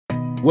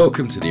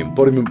Welcome to the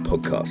Embodiment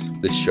Podcast.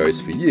 This show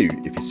is for you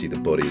if you see the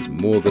body as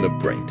more than a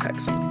brain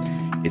taxi.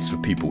 It's for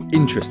people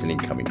interested in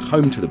coming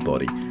home to the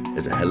body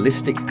as a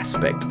holistic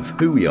aspect of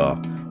who we are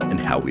and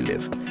how we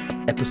live.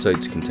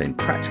 Episodes contain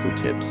practical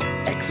tips,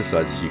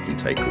 exercises you can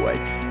take away,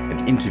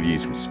 and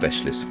interviews with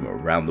specialists from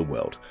around the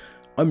world.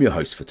 I'm your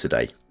host for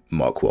today,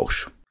 Mark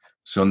Walsh.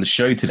 So on the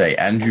show today,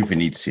 Andrew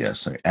Venezia.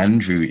 So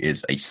Andrew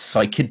is a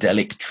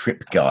psychedelic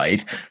trip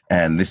guide,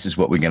 and this is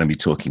what we're going to be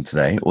talking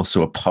today.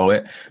 Also a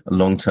poet, a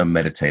long-term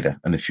meditator,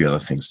 and a few other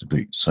things to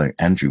boot. So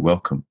Andrew,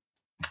 welcome.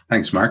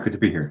 Thanks, Mark. Good to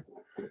be here.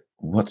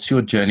 What's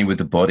your journey with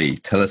the body?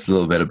 Tell us a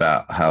little bit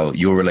about how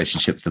your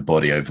relationship to the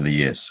body over the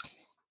years.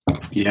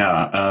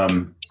 Yeah,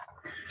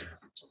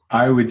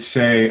 I would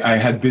say I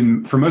had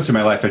been, for most of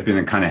my life, I'd been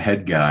a kind of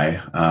head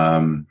guy,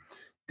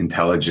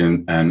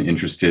 intelligent and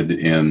interested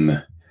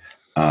in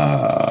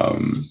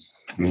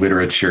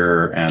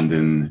literature and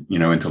in,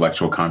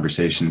 intellectual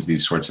conversations,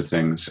 these sorts of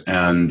things.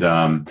 And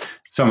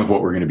some of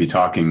what we're going to be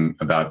talking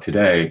about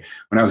today,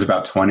 when I was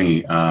about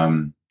 20, I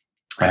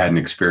had an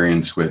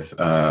experience with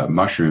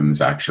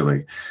mushrooms,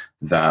 actually,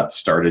 that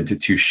started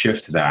to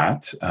shift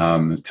that.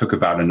 It took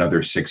about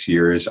another 6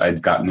 years.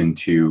 I'd gotten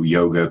into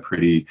yoga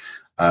pretty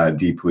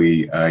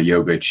deeply,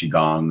 yoga,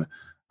 qigong,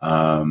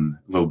 a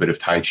little bit of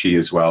Tai Chi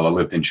as well. I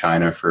lived in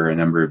China for a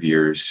number of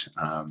years.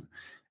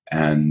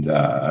 And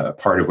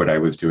part of what I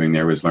was doing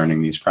there was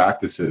learning these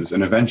practices.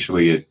 And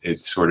eventually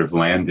it sort of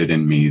landed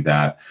in me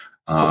that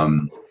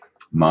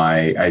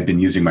I'd been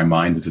using my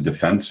mind as a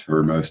defense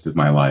for most of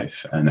my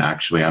life. And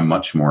actually, I'm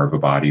much more of a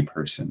body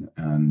person.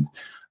 And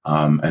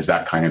as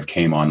that kind of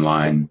came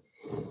online,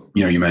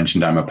 you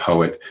mentioned I'm a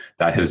poet.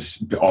 That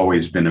has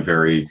always been a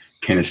very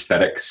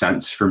kinesthetic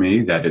sense for me,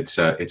 that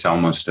it's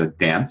almost a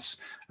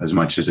dance as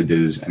much as it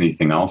is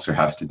anything else, or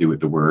has to do with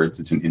the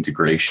words. It's an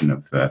integration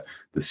of the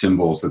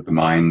symbols that the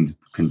mind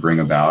can bring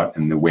about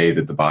and the way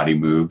that the body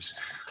moves.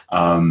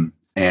 That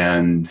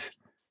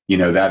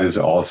is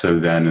also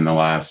then in the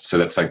last, so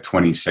that's like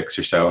 26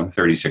 or so, I'm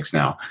 36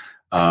 now.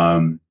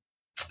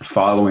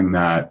 Following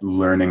that,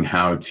 learning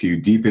how to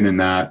deepen in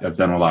that. I've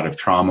done a lot of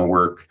trauma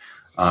work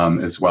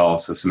as well,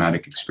 so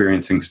somatic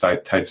experiencing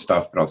type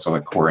stuff, but also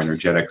like core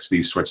energetics,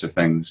 these sorts of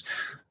things.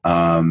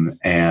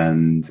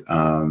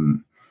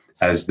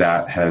 As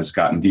that has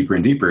gotten deeper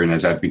and deeper, and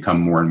as I've become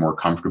more and more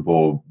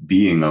comfortable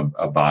being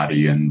a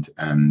body and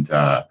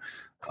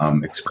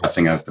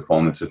expressing as the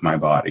fullness of my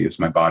body, as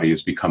my body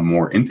has become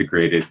more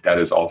integrated, that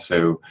has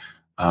also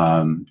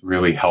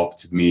really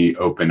helped me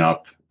open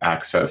up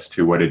access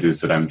to what it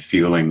is that I'm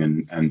feeling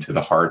and to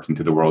the heart and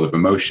to the world of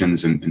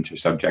emotions and into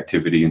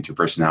subjectivity, into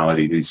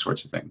personality, these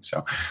sorts of things.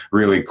 So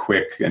really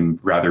quick and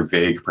rather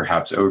vague,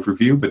 perhaps,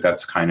 overview, but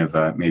that's kind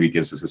of maybe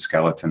gives us a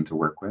skeleton to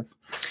work with.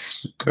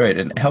 Great.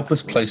 And help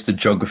us place the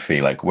geography.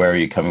 Like, where are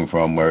you coming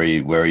from? Where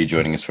are you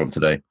joining us from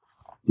today?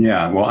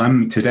 Yeah, well,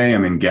 I'm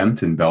in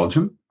Ghent in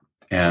Belgium.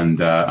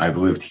 And I've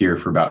lived here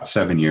for about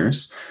 7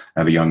 years.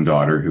 I have a young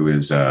daughter who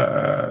is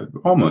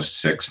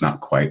almost 6, not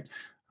quite,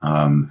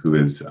 who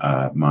is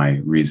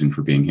my reason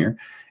for being here.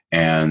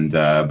 And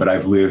but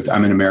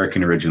I'm an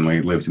American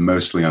originally, lived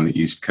mostly on the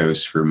East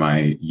Coast for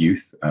my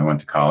youth. I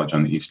went to college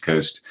on the East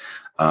Coast,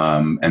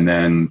 and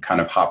then kind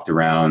of hopped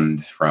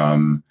around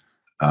from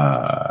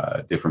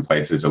different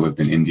places. I lived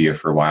in India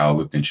for a while,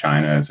 lived in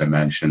China, as I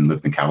mentioned,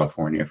 lived in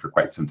California for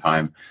quite some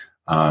time.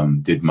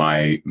 Did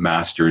my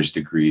master's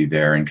degree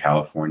there in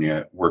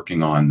California,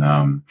 working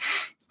on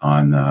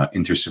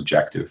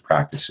intersubjective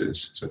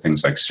practices. So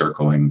things like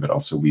circling, but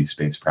also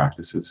weave-space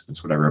practices.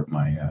 That's what I wrote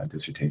my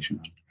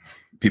dissertation on.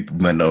 People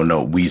might not know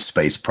what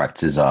weave-space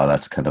practices are.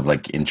 That's kind of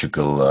like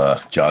integral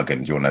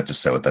jargon. Do you want to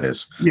just say what that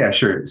is? Yeah,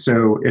 sure.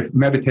 So if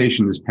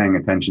meditation is paying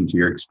attention to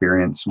your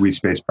experience,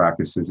 weave-space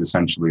practices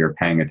essentially are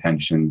paying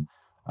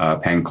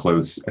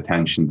close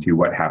attention to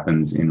what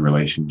happens in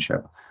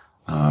relationship.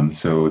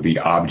 So the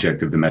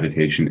object of the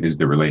meditation is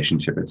the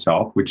relationship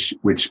itself, which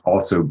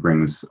also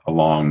brings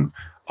along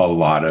a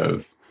lot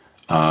of,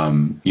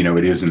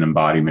 it is an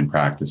embodiment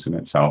practice in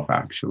itself,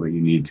 actually.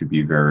 You need to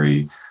be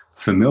very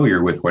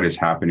familiar with what is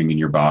happening in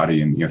your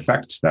body and the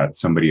effects that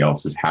somebody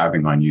else is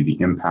having on you, the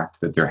impact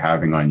that they're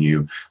having on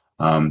you,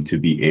 to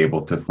be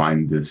able to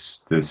find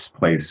this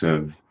place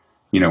of,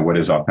 what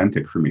is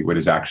authentic for me, what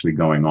is actually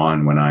going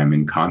on when I'm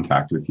in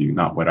contact with you,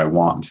 not what I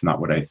want, not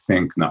what I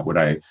think, not what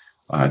I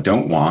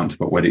don't want,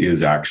 but what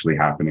is actually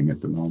happening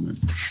at the moment.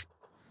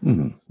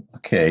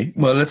 Okay,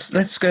 well,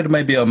 let's go to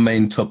maybe our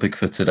main topic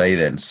for today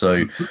then.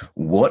 So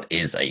what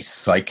is a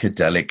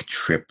psychedelic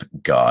trip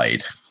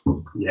guide?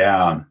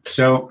 Yeah,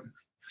 so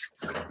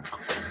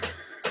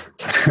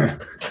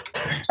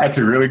that's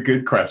a really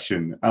good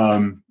question.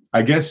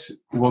 I guess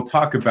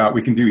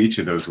we can do each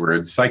of those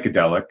words.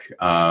 Psychedelic,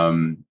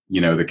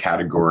 the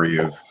category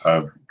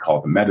of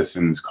call them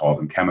medicines, call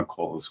them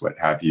chemicals, what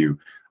have you,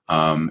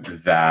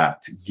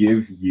 that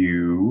give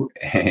you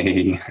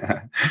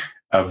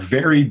a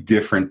very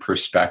different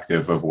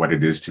perspective of what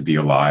it is to be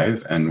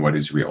alive and what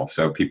is real.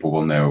 So people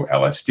will know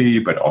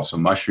LSD, but also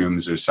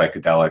mushrooms are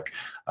psychedelic.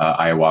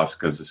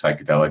 Ayahuasca is a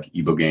psychedelic.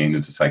 Ibogaine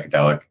is a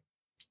psychedelic.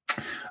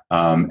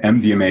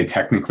 MDMA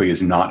technically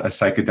is not a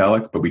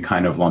psychedelic, but we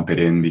kind of lump it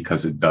in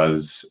because it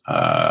does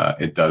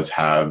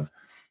have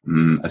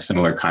a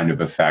similar kind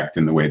of effect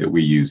in the way that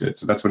we use it.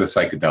 So that's what a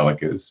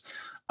psychedelic is.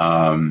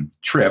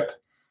 Trip,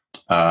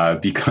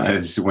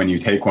 because when you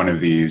take one of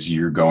these,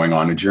 you're going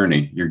on a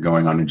journey. You're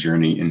going on a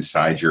journey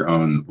inside your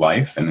own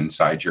life and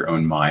inside your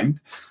own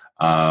mind.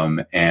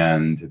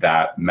 And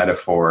that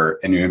metaphor,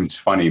 and it's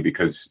funny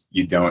because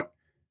you don't,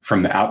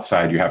 from the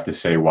outside, you have to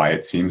say why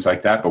it seems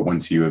like that. But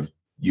once you have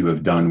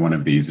done one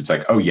of these, it's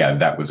like, oh yeah,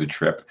 that was a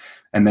trip.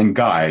 And then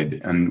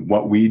guide. And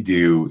what we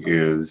do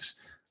is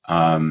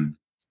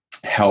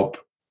help,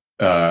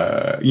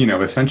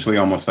 essentially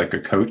almost like a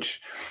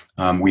coach.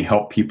 We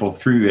help people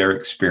through their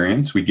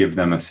experience. We give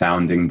them a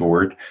sounding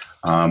board.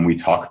 We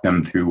talk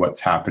them through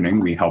what's happening.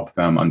 We help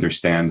them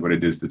understand what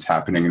it is that's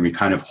happening. And we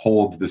kind of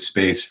hold the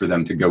space for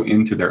them to go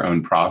into their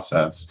own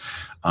process,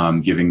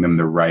 giving them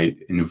the right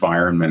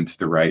environment,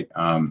 the right,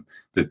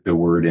 the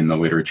word in the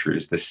literature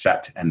is the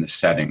set and the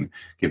setting,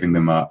 giving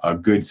them a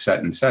good set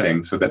and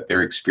setting so that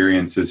their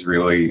experience is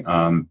really,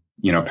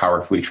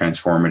 powerfully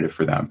transformative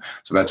for them.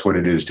 So that's what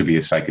it is to be a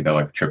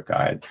psychedelic trip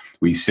guide.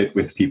 We sit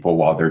with people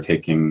while they're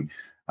taking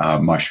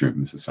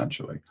mushrooms,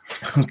 essentially.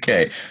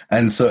 Okay.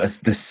 And so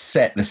the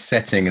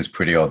setting is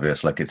pretty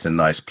obvious. Like, it's a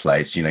nice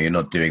place. You're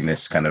not doing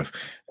this kind of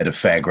at a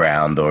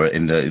fairground or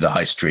in the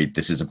high street.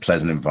 This is a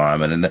pleasant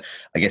environment. And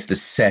I guess the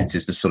set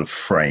is the sort of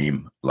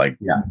frame. Like,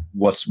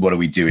 what are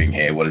we doing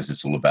here? What is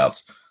this all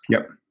about?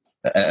 Yep.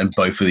 And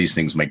both of these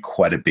things make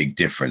quite a big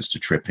difference to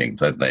tripping,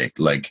 don't they?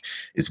 Like,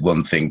 it's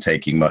one thing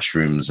taking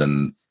mushrooms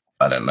and,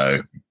 I don't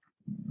know,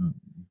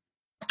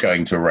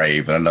 going to a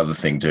rave, and another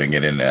thing doing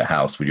it in a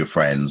house with your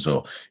friends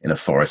or in a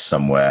forest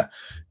somewhere.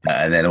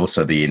 And then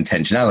also the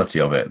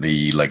intentionality of it,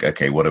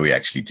 okay, what are we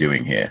actually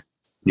doing here?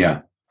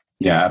 Yeah,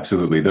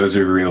 absolutely. Those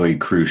are really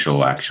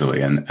crucial,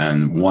 actually.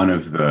 And one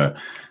of the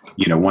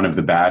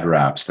bad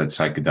raps that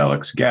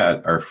psychedelics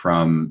get are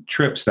from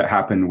trips that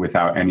happen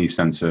without any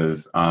sense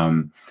of,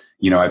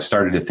 I've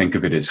started to think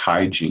of it as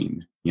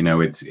hygiene.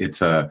 You're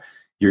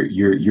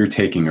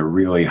taking a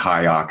really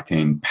high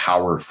octane,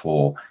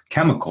 powerful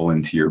chemical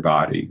into your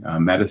body,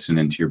 medicine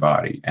into your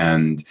body,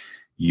 and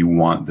you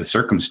want the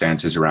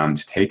circumstances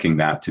around taking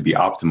that to be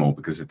optimal.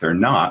 Because if they're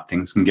not,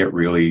 things can go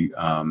really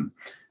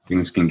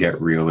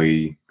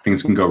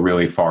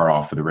far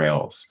off of the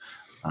rails.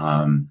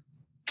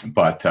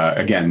 But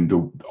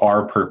again,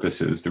 our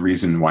purposes, the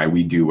reason why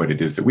we do what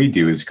it is that we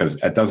do is because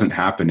it doesn't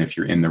happen if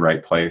you're in the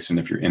right place and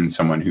if you're in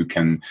someone who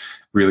can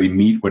really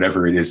meet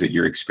whatever it is that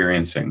you're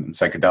experiencing. And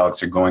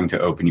psychedelics are going to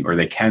open you, or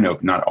they can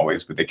open, not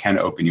always, but they can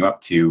open you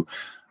up to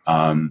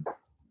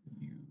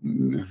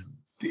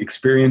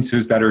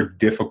experiences that are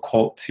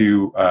difficult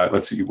to,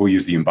 we'll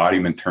use the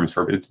embodiment terms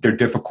for it, they're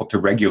difficult to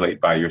regulate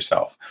by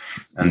yourself.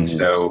 And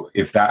so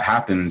if that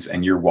happens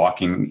and you're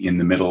walking in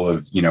the middle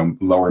of,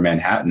 lower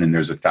Manhattan and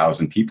there's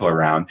 1,000 people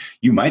around,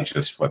 you might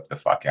just flip the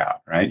fuck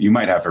out, right? You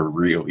might have a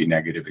really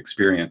negative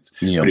experience.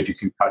 But if you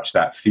can touch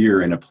that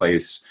fear in a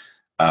place,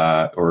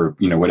 or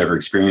whatever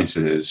experience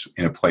it is,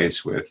 in a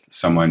place with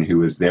someone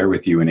who is there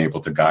with you and able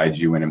to guide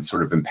you and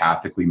sort of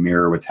empathically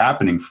mirror what's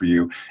happening for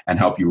you and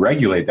help you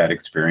regulate that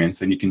experience,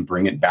 then you can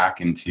bring it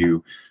back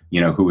into,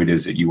 who it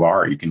is that you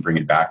are. You can bring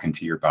it back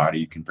into your body.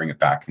 You can bring it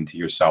back into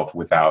yourself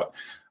without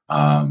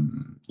the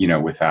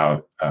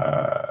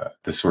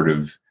sort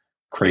of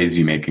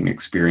crazy making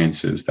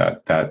experiences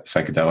that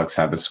psychedelics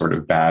have a sort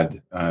of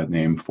bad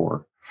name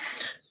for.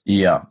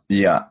 Yeah.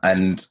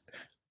 And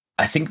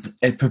I think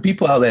for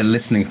people out there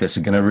listening to this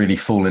are going to really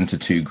fall into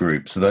two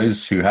groups,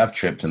 those who have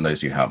tripped and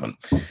those who haven't.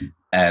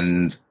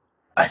 And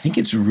I think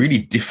it's really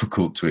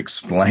difficult to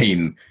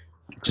explain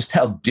just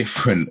how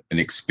different an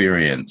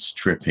experience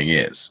tripping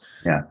is,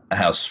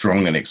 how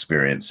strong an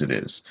experience it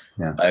is.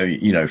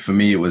 For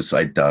me, it was,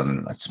 I'd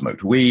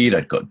smoked weed,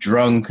 I'd got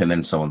drunk, and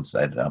then someone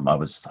said, I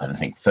was,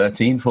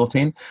 13,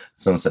 14.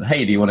 Someone said,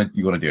 hey, do you want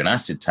to do an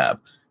acid tab?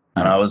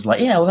 And I was like,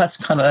 yeah, well, that's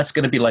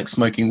going to be like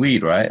smoking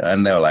weed, right?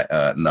 And they were like,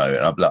 no. And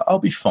I'll be like, I'll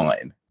be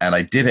fine. And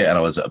I did it, and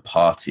I was at a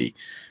party,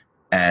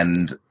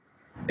 and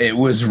it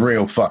was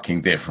real fucking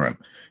different.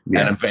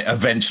 Yeah. And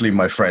eventually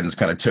my friends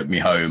kind of took me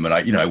home, and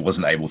I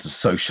wasn't able to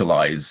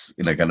socialize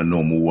in a kind of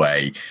normal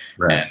way.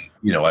 Right.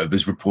 And, I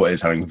was reported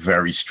as having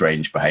very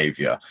strange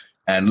behavior.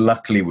 And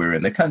luckily we were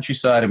in the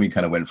countryside and we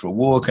kind of went for a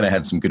walk, and I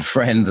had some good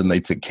friends and they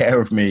took care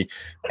of me.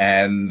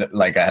 And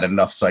I had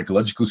enough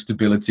psychological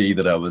stability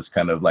that I was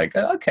kind of like,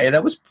 okay,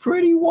 that was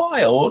pretty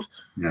wild.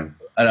 Yeah.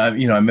 And I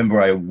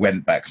remember I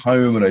went back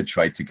home and I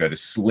tried to go to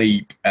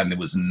sleep, and there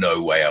was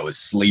no way I was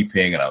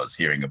sleeping, and I was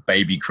hearing a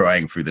baby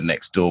crying through the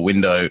next door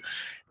window,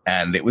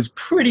 and it was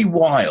pretty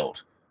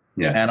wild.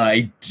 Yeah. And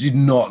I did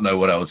not know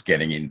what I was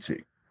getting into.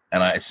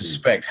 And I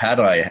suspect had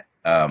I,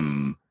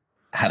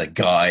 had a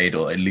guide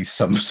or at least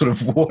some sort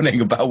of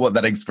warning about what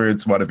that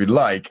experience might have been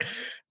like,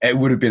 it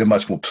would have been a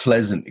much more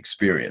pleasant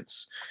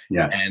experience.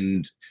 Yeah.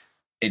 And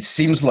it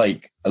seems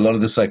like a lot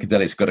of the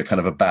psychedelics got a kind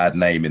of a bad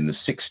name in the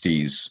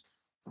 60s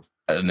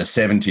and the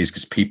 70s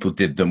because people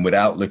did them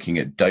without looking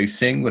at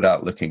dosing,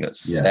 without looking at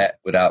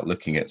without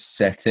looking at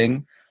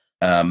setting.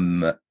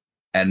 um,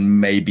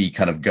 and maybe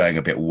kind of going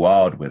a bit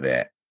wild with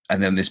it.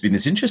 And then there's been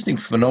this interesting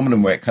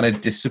phenomenon where it kind of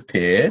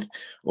disappeared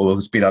or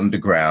has been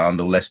underground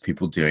or less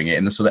people doing it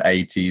in the sort of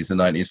 80s and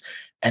 90s.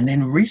 And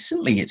then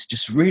recently it's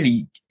just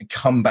really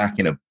come back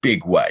in a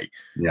big way.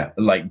 Yeah.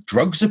 Like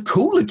drugs are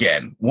cool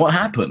again. What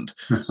happened?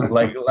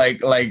 like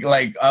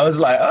I was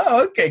like,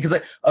 oh, okay. Because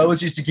I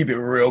always used to keep it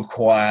real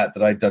quiet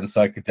that I'd done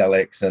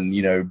psychedelics and,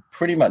 you know,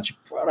 pretty much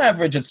on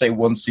average, I'd say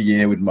once a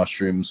year with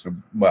mushrooms for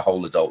my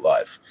whole adult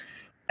life.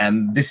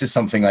 And this is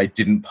something I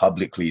didn't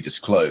publicly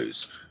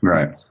disclose.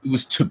 Right. It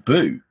was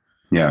taboo.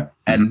 Yeah.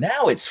 And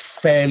now it's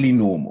fairly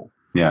normal.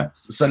 Yeah.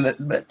 So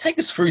take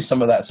us through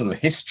some of that sort of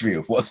history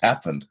of what's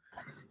happened.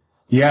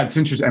 Yeah, it's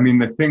interesting. I mean,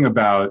 the thing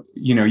about,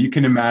 you know, you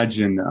can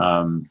imagine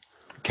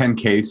Ken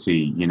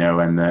Casey, you know,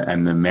 and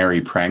the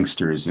merry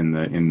pranksters in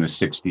the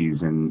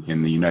 60s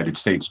in the United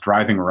States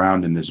driving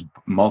around in this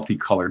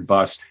multicolored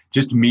bus,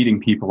 just meeting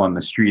people on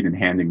the street and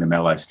handing them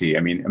LSD. I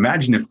mean,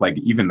 imagine if like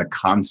even the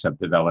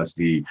concept of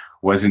LSD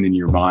wasn't in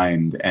your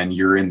mind and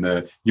you're in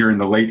the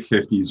late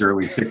 50s,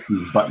 early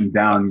 60s button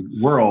down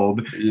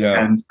world,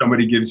 and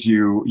somebody gives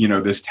you, you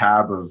know, this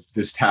tab of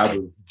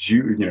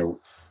juice, you know,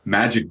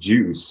 magic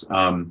juice.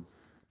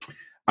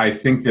 I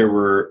think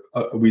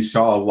we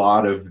saw a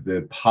lot of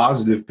the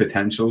positive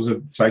potentials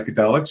of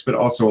psychedelics, but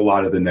also a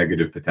lot of the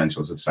negative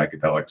potentials of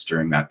psychedelics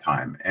during that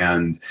time.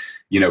 And,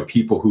 you know,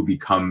 people who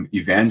become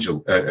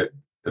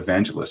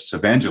evangelists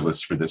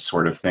for this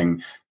sort of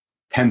thing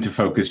tend to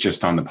focus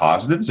just on the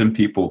positives, and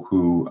people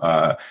who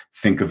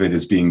think of it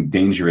as being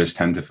dangerous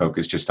tend to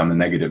focus just on the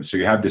negatives. So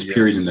you have this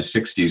period in the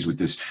 60s with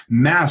this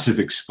massive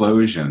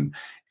explosion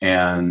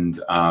and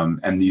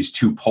these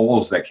two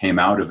poles that came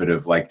out of it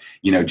of like,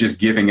 you know, just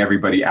giving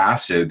everybody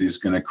acid is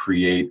going to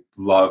create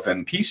love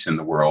and peace in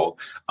the world,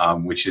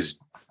 which is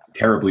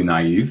terribly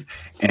naive.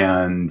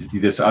 And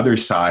this other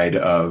side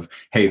of,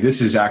 hey, this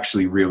is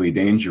actually really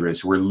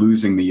dangerous. We're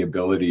losing the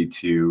ability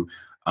to,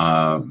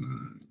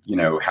 you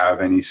know,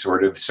 have any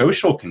sort of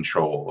social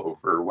control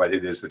over what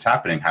it is that's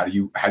happening. How do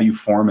you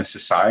form a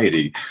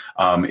society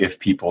if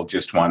people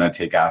just want to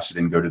take acid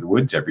and go to the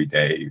woods every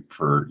day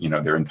for, you know,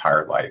 their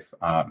entire life?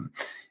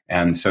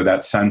 And so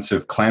that sense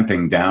of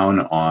clamping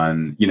down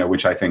on, you know,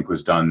 which I think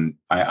was done,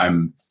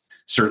 I'm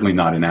certainly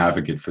not an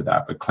advocate for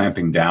that, but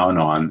clamping down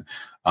on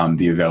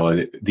the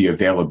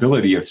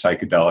availability of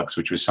psychedelics,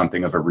 which was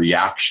something of a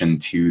reaction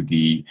to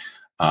the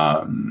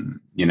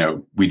you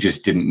know, we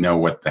just didn't know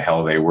what the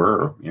hell they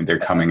were. And they're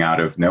coming out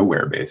of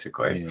nowhere,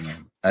 basically. Yeah.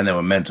 And there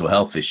were mental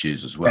health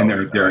issues as well. And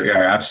there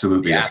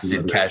absolutely. The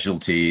acid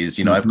casualties.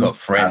 You know, I've got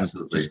friends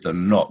that just are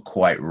not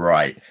quite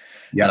right.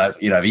 Yeah.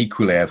 And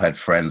I've had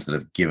friends that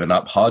have given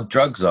up hard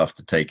drugs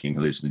after taking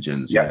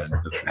hallucinogens. Yeah. You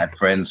know, I've had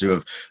friends who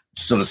have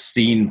sort of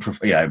seen,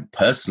 you know,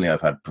 personally, I've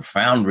had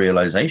profound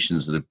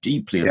realizations that have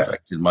deeply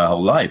affected my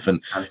whole life,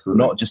 and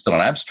not just on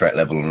an abstract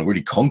level, on a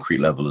really concrete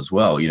level as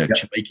well, you know,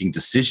 making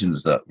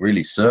decisions that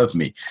really serve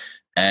me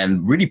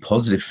and really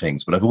positive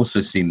things. But I've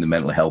also seen the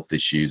mental health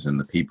issues and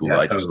the people that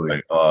I just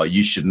like, oh,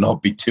 you should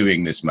not be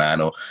doing this, man.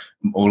 Or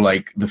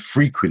like the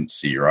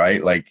frequency,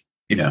 right? Like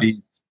if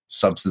these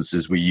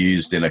substances were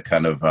used in a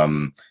kind of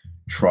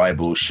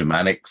tribal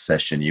shamanic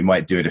session, you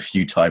might do it a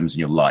few times in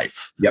your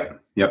life. Yep.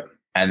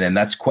 And then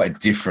that's quite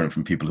different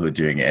from people who are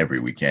doing it every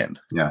weekend.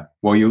 Yeah.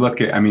 Well, you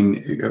look at, I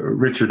mean,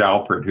 Richard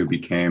Alpert, who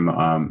became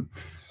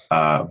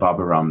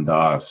Baba Ram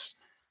Das,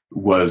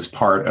 was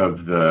part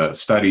of the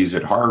studies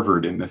at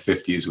Harvard in the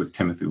 50s with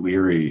Timothy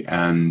Leary.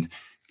 And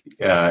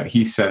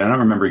he said, I don't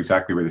remember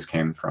exactly where this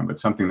came from, but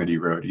something that he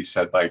wrote, he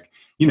said, like,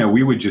 you know,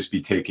 we would just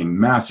be taking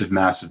massive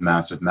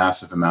amounts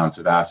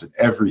of acid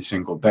every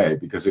single day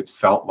because it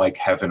felt like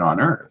heaven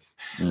on earth.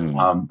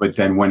 But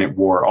then when it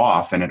wore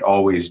off, and it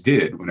always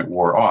did, when it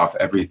wore off,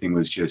 everything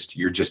was just,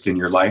 you're just in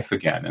your life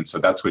again. And so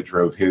that's what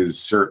drove his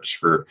search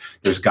for,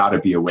 there's got to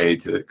be a way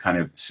to kind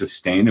of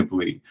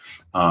sustainably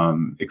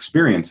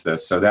experience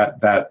this. So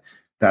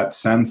that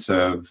sense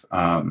of,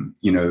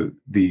 you know,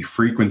 the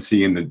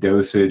frequency and the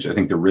dosage, I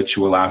think the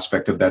ritual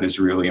aspect of that is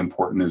really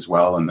important as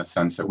well, in the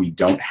sense that we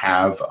don't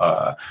have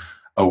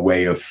a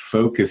way of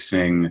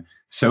focusing,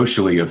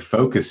 socially, of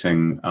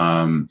focusing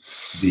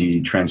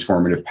the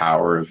transformative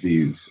power of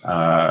these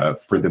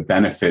for the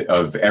benefit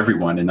of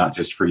everyone, and not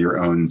just for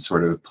your own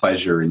sort of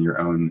pleasure and your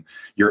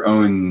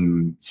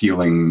own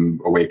healing,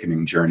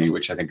 awakening journey,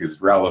 which I think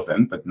is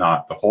relevant, but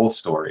not the whole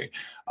story.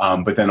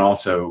 But then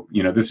also,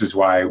 you know, this is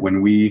why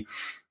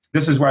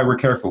we're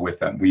careful with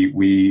them.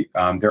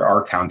 There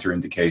are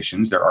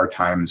counterindications. There are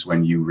times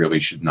when you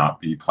really should not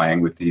be playing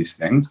with these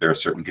things. There are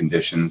certain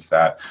conditions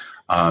that,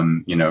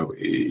 you know,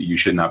 you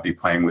should not be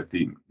playing with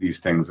these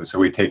things. And so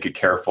we take it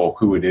careful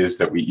who it is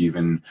that we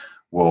even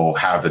will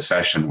have a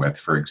session with,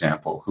 for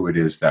example, who it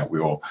is that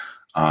we'll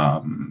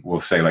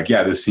say like,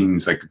 yeah, this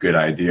seems like a good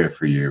idea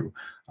for you.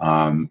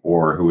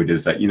 Or who it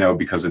is that, you know,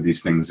 because of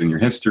these things in your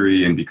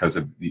history and because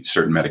of the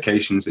certain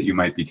medications that you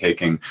might be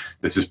taking,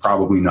 this is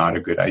probably not a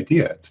good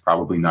idea. It's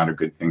probably not a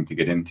good thing to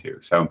get into.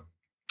 So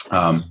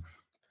I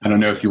don't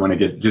know if you want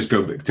to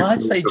go back to. Well,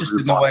 I'd say just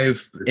in the way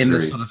of, in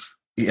the sort of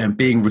and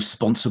being a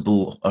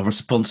responsible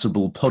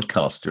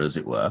podcaster, as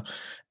it were.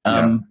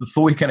 Yeah.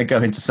 Before we kind of go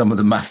into some of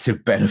the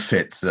massive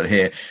benefits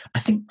here, I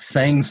think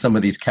saying some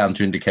of these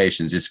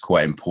counterindications is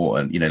quite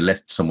important.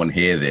 Let someone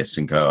hear this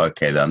and go,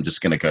 okay, then I'm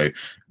just going to go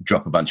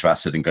drop a bunch of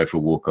acid and go for a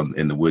walk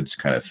in the woods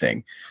kind of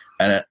thing.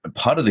 And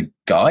part of the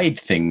guide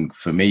thing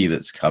for me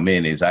that's come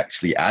in is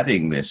actually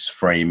adding this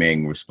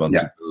framing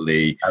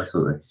responsibility,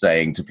 absolutely,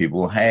 saying to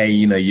people, hey,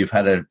 you've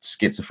had a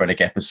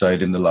schizophrenic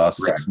episode in the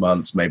last 6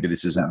 months. Maybe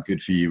this isn't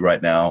good for you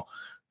right now.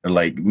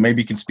 Like,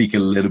 maybe you can speak a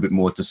little bit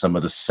more to some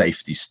of the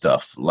safety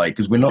stuff, like,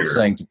 because we're not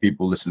saying to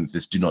people listening to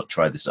this, do not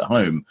try this at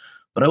home,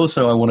 but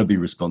also I want to be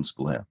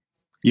responsible here.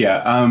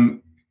 Yeah.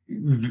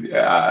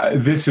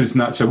 This is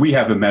not, so we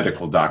have a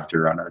medical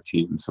doctor on our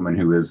team, someone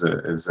who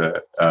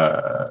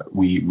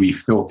we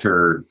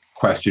filter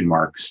question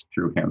marks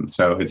through him.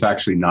 So it's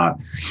actually not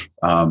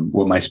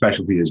what my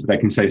specialty is, but I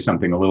can say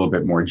something a little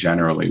bit more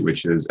generally,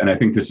 which is, and I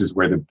think this is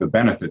where the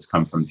benefits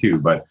come from too,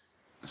 but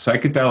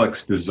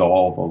psychedelics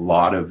dissolve a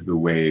lot of the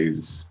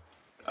ways,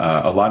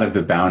 a lot of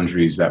the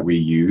boundaries that we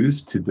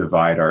use to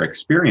divide our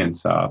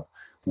experience up,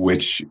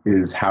 which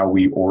is how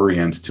we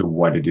orient to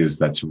what it is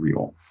that's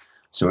real.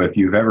 So if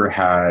you've ever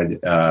had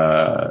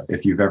a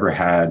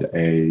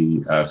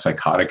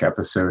psychotic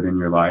episode in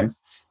your life,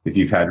 if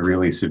you've had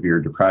really severe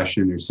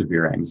depression or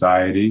severe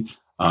anxiety,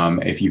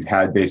 if you've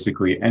had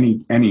basically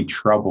any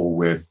trouble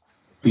with,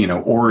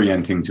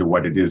 orienting to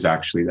what it is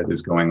actually that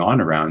is going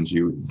on around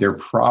you, they're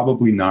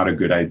probably not a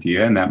good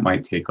idea. And that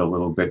might take a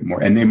little bit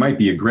more, and they might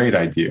be a great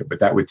idea, but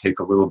that would take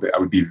a little bit, I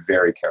would be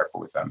very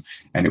careful with them.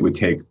 And it would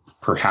take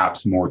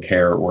perhaps more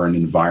care or an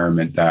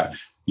environment that,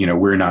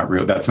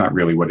 that's not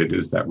really what it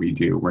is that we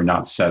do. We're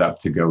not set up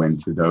to go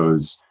into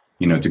those,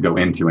 to go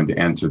into and to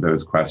answer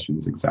those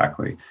questions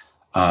exactly.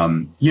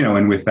 And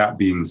with that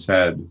being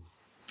said,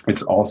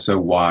 it's also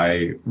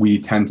why we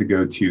tend to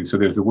go to, so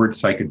there's the word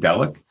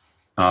psychedelic,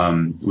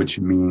 which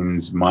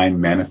means mind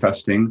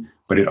manifesting,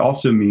 but it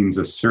also means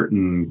a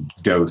certain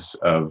dose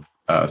of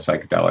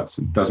psychedelics.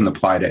 It doesn't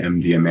apply to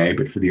MDMA,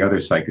 but for the other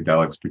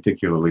psychedelics,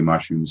 particularly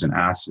mushrooms and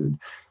acid,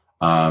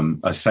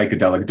 a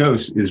psychedelic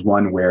dose is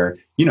one where,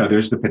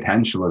 there's the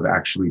potential of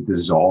actually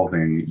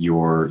dissolving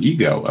your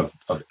ego,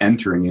 of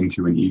entering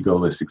into an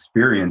egoless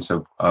experience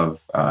of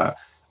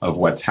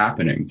what's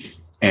happening.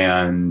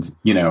 And,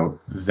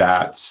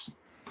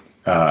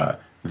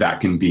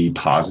 that can be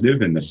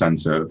positive in the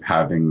sense of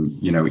having,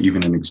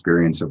 even an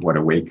experience of what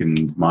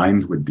awakened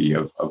mind would be,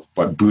 of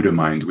what Buddha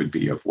mind would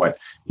be, of what,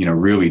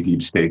 really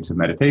deep states of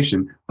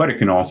meditation, but it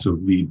can also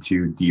lead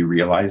to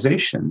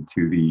derealization,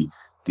 to the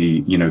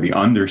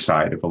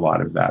underside of a lot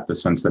of that, the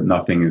sense that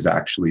nothing is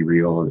actually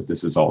real, or that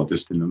this is all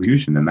just an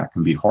illusion, and that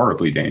can be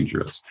horribly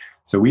dangerous.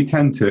 So we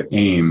tend to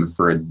aim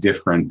for a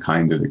different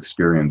kind of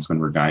experience when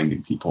we're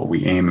guiding people.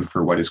 We aim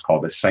for what is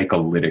called a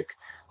psycholytic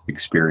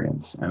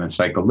experience. And a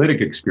psycholytic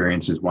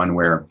experience is one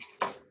where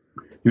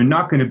you're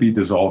not going to be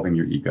dissolving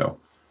your ego,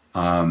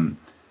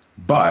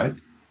 but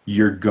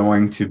you're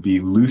going to be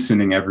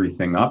loosening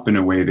everything up in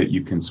a way that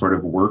you can sort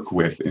of work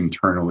with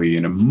internally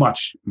in a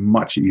much,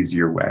 much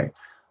easier way.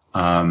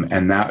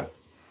 And that,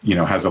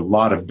 has a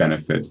lot of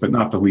benefits, but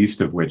not the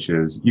least of which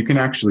is you can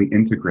actually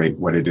integrate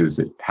what it is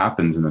that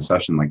happens in a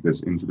session like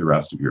this into the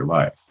rest of your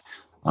life.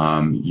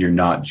 You're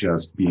not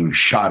just being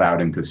shot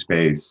out into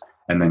space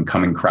and then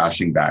coming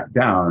crashing back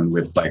down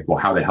with like, well,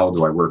 how the hell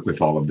do I work with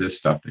all of this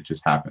stuff that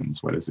just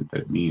happens? What is it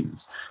that it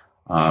means?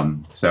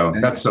 So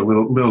that's a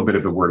little bit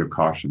of a word of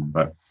caution,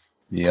 but.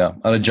 Yeah,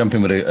 I'll jump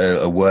in with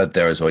a word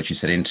there as well. You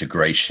said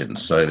integration.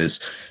 So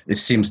this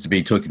seems to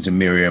be, talking to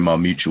Miriam, our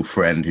mutual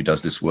friend who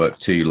does this work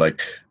too,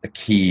 like a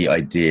key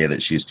idea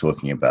that she's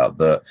talking about,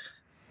 that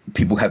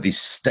people have these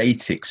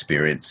state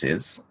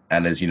experiences.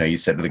 And as you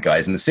said with the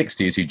guys in the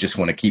 60s who just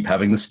want to keep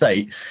having the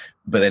state,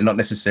 but they're not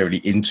necessarily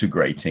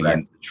integrating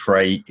in the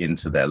trait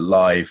into their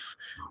life.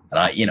 And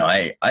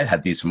I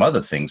had these from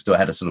other things too. I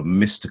had a sort of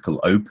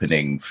mystical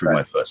opening through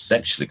my first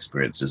sexual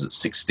experiences at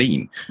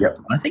 16. Yep.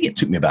 And I think it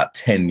took me about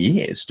 10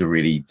 years to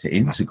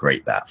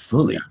integrate that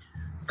fully.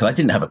 Because I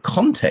didn't have a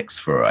context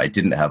for it. I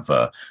didn't have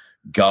a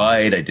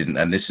guide.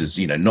 And this is,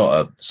 not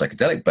a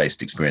psychedelic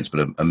based experience,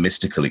 but a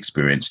mystical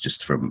experience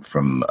just from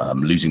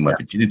losing my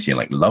virginity and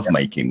like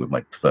lovemaking with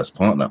my first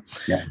partner,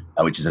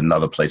 which is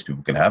another place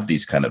people can have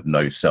these kind of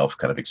no self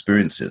kind of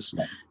experiences.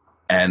 Yeah.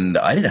 And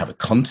I didn't have a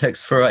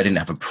context for it. I didn't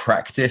have a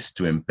practice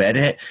to embed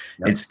it.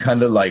 Yep. It's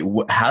kind of like,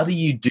 how do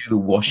you do the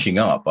washing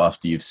up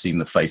after you've seen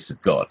the face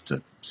of God,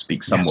 to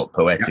speak somewhat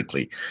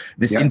poetically?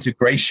 This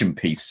integration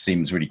piece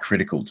seems really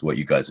critical to what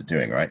you guys are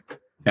doing, right?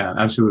 Yeah,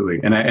 absolutely.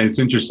 And it's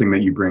interesting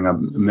that you bring up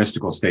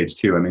mystical states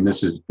too. I mean,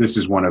 this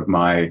is one of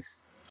my,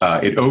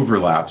 it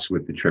overlaps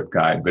with the trip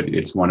guide, but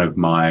it's one of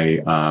my,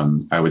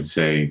 I would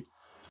say,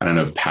 I don't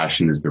know if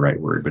passion is the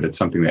right word, but it's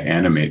something that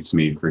animates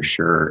me for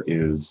sure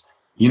is,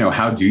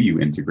 how do you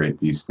integrate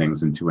these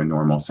things into a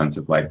normal sense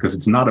of life? Because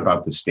it's not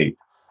about the state.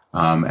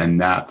 And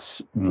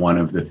that's one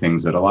of the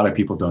things that a lot of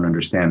people don't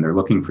understand. They're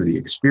looking for the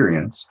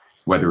experience,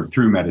 whether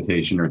through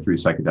meditation or through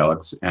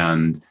psychedelics.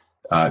 And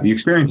the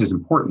experience is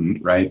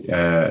important, right?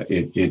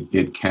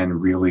 It can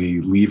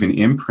really leave an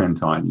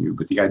imprint on you,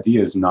 but the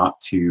idea is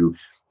not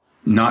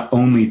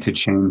only to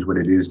change what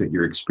it is that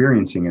you're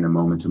experiencing in a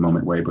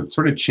moment-to-moment way, but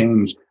sort of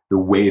change the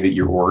way that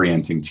you're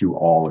orienting to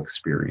all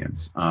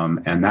experience.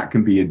 And that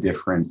can be a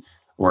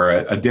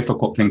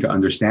difficult thing to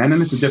understand,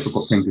 and it's a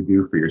difficult thing to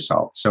do for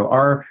yourself. So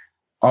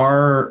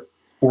our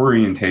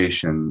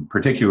orientation,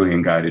 particularly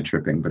in guided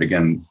tripping, but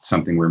again,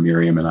 something where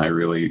Miriam and I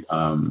really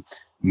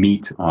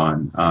meet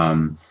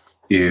on,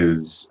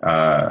 is,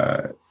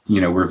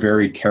 we're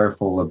very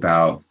careful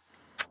about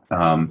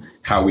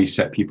how we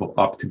set people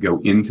up to go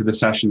into the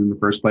session in the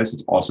first place.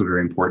 It's also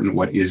very important.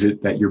 What is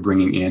it that you're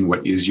bringing in?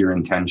 What is your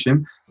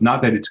intention?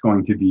 Not that it's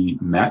going to be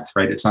met,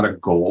 right? It's not a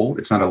goal.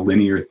 It's not a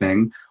linear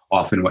thing.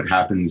 Often what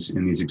happens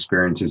in these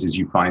experiences is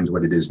you find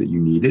what it is that you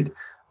needed,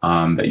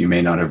 that you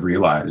may not have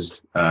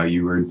realized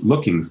you were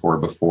looking for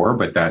before,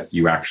 but that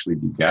you actually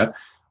do get.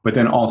 But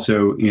then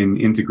also in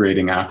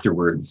integrating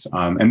afterwards,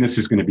 and this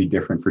is going to be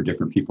different for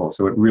different people.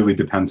 So it really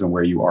depends on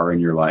where you are in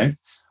your life.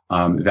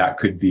 That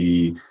could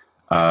be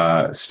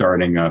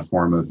starting a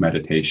form of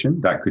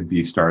meditation. That could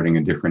be starting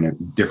a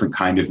different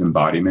kind of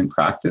embodiment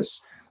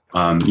practice.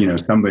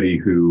 Somebody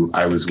who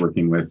I was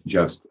working with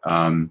just,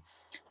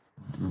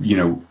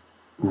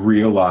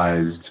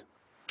 realized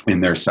in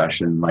their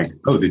session, like,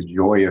 oh, the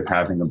joy of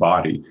having a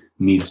body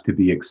needs to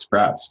be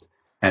expressed.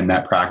 And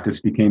that practice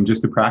became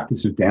just a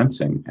practice of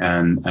dancing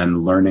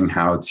and learning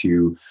how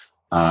to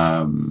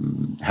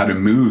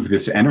move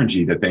this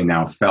energy that they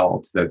now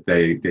felt, that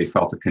they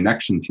felt a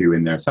connection to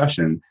in their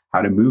session,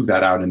 how to move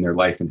that out in their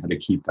life and how to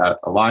keep that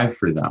alive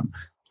for them.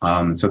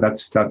 So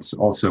that's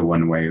also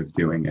one way of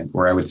doing it,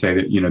 where I would say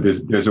that,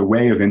 there's a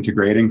way of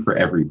integrating for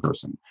every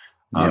person.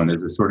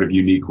 There's a sort of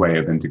unique way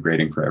of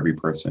integrating for every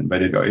person,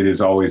 but it is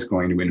always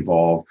going to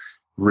involve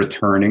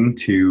returning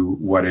to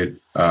whatever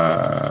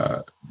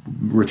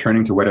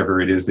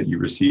it is that you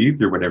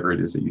received or whatever it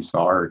is that you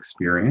saw or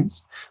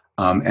experienced.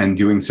 And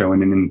doing so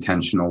in an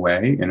intentional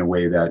way, in a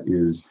way that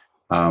is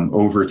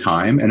over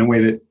time, in a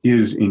way that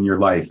is in your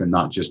life and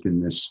not just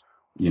in this,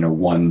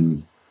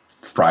 one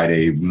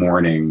Friday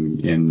morning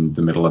in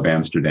the middle of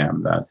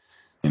Amsterdam that,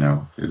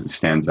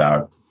 stands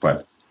out,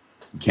 but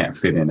you can't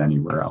fit in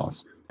anywhere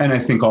else. And I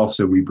think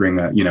also we bring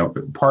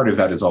part of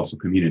that is also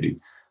community.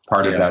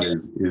 Part of that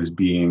is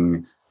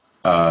being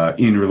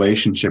in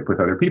relationship with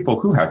other people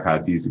who have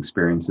had these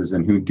experiences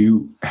and who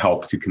do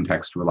help to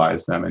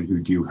contextualize them and who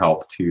do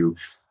help to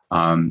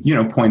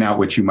point out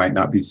what you might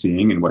not be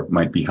seeing and what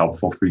might be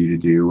helpful for you to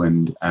do,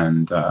 and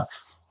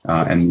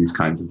these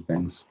kinds of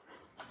things.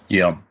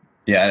 Yeah,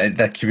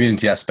 that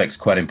community aspect's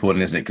quite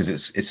important, isn't it? Because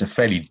it's a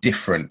fairly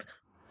different.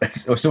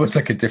 It's almost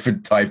like a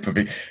different type of.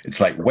 It's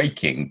like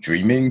waking,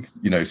 dreaming,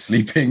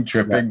 sleeping,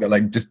 tripping. They're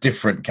like just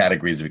different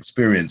categories of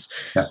experience.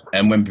 Yeah.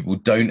 And when people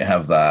don't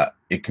have that,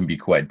 it can be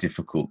quite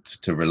difficult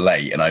to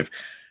relate. And I've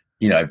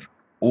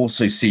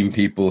also seen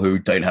people who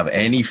don't have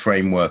any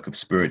framework of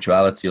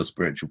spirituality or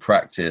spiritual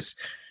practice.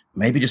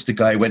 Maybe just a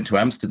guy who went to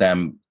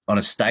Amsterdam on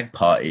a stag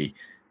party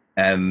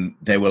and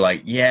they were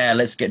like, yeah,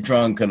 let's get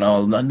drunk. And no,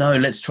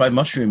 let's try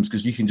mushrooms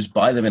because you can just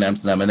buy them in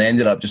Amsterdam. And they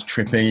ended up just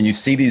tripping. And you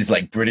see these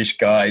like British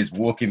guys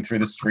walking through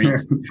the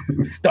streets,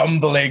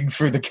 stumbling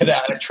through the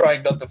canal and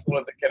trying not to fall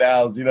in the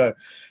canals, And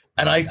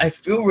I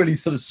feel really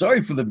sort of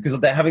sorry for them because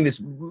they're having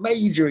this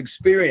major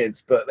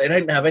experience, but they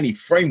don't have any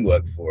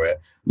framework for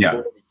it.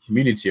 Yeah.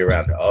 Community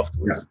around it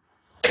afterwards.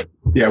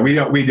 Yeah,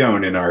 we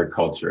don't in our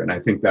culture, and I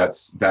think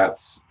that's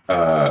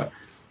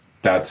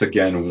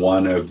again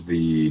one of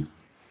the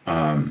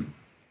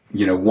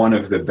one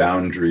of the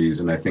boundaries,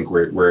 and I think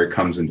where it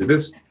comes into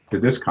this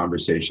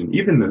conversation,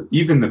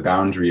 even the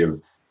boundary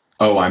of,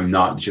 oh, I'm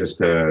not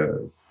just my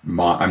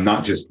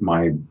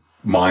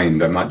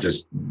mind, I'm not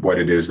just what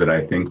it is that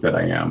I think that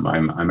I am.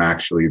 I'm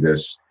actually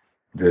this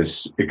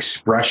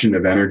expression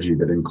of energy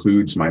that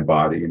includes my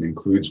body and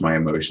includes my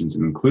emotions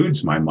and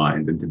includes my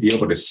mind, and to be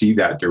able to see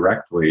that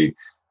directly,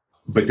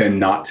 but then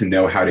not to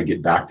know how to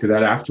get back to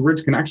that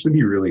afterwards can actually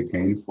be really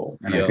painful.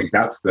 And I think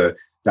that's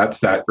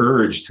that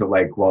urge to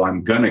like, well,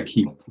 I'm going to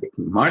keep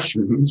taking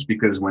mushrooms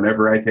because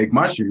whenever I take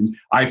mushrooms,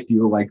 I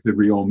feel like the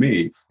real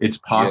me. It's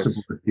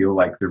possible to feel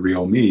like the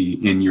real me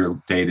in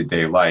your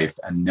day-to-day life,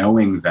 and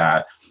knowing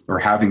that, or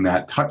having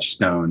that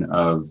touchstone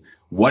of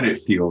what it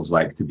feels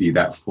like to be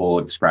that full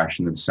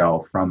expression of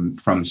self from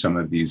some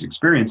of these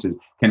experiences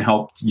can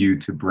help you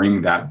to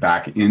bring that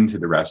back into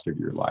the rest of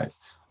your life.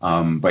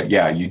 But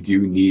yeah, you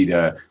do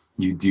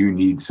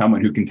need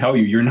someone who can tell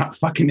you you're not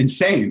fucking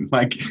insane.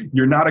 Like,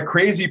 you're not a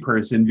crazy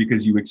person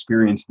because you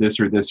experienced this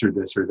or this or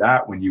this or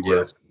that when you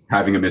were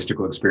having a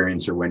mystical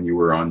experience or when you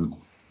were on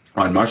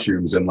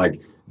mushrooms. And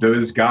like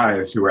those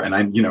guys who are, and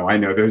I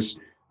know those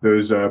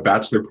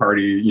bachelor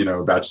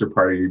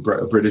party,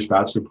 British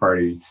bachelor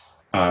party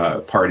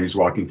parties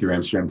walking through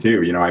Amsterdam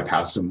too. I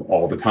pass them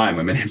all the time.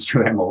 I'm in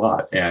Amsterdam a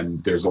lot, and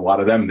there's a lot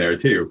of them there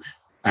too.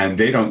 And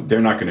they're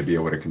not going to be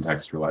able to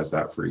contextualize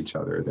that for each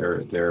other.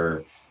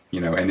 They're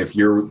and if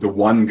you're the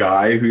one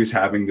guy who's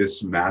having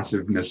this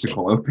massive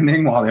mystical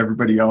opening while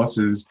everybody else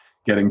is,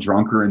 getting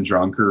drunker and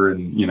drunker,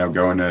 and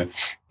going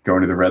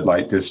to the red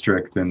light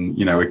district, and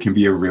it can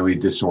be a really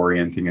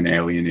disorienting and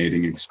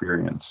alienating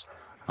experience.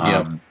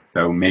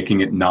 So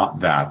making it not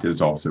that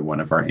is also one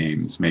of our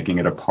aims, making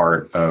it a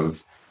part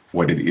of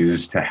what it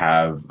is to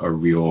have a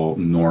real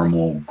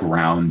normal,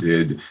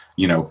 grounded,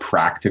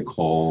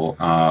 practical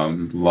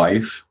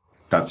life.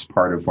 That's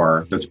part of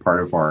our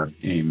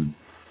aim.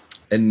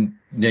 And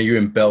you're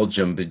in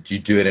Belgium, but do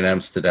you do it in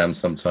Amsterdam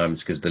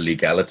sometimes because the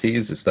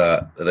legalities? Is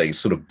that like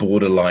sort of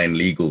borderline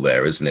legal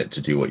there, isn't it,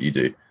 to do what you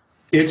do?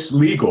 It's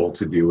legal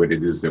to do what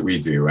it is that we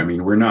do. I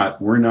mean, we're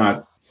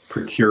not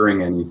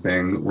procuring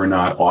anything. We're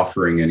not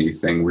offering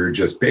anything. We're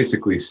just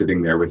basically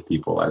sitting there with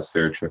people as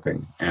they're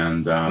tripping.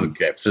 And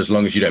okay, so as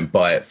long as you don't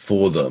buy it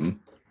for them,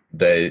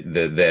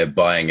 they're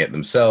buying it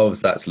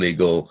themselves. That's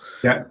legal.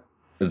 Yeah.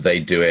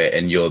 They do it,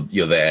 and you're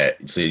there.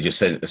 So you're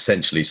just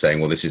essentially saying,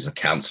 well, this is a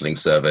counseling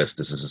service.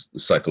 This is a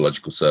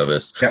psychological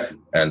service. Yeah.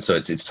 And so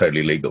it's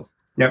totally legal.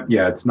 Yep.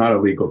 Yeah. It's not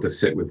illegal to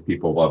sit with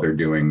people while they're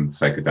doing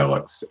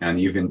psychedelics. And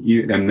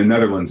and the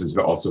Netherlands is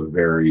also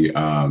very,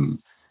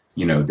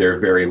 they're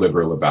very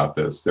liberal about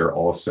this. They're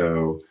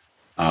also,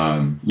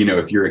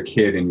 if you're a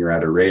kid and you're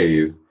at a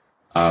rave,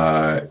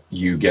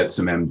 you get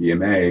some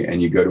MDMA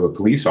and you go to a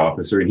police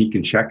officer and he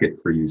can check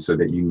it for you so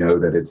that you know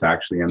that it's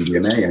actually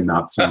MDMA and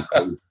not some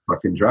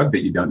fucking drug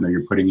that you don't know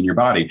you're putting in your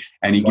body.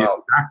 And he gets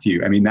back to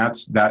you. I mean,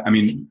 that's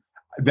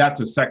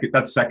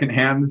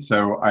secondhand.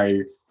 So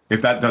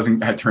if that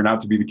doesn't turn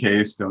out to be the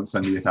case, don't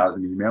send me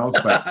 1,000 emails.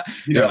 But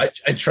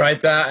I tried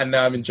that, and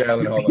now I'm in jail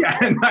in Holland. Yeah,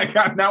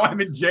 and now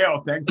I'm in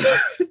jail. Thanks.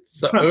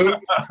 So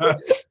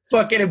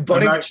fucking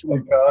embodiment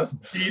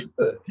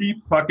podcast.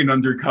 Deep fucking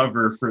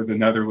undercover for the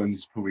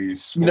Netherlands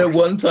police.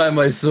 One time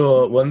I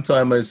saw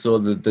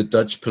the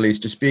Dutch police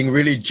just being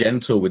really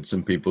gentle with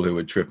some people who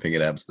were tripping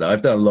in Amsterdam.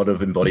 I've done a lot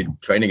of embodied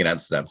training in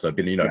Amsterdam, so I've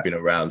been I've been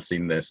around,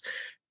 seen this.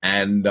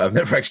 And I've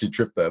never actually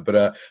tripped there,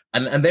 but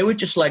and they were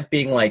just like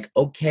being like,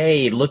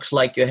 okay, it looks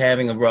like you're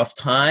having a rough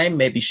time.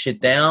 Maybe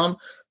sit down,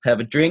 have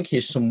a drink.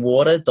 Here's some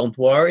water. Don't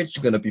worry, it's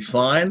gonna be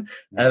fine.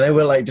 And they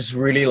were like, just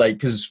really like,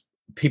 because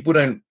people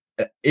don't.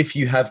 If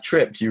you have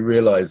tripped, you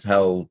realize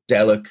how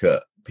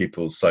delicate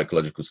people's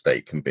psychological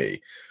state can be.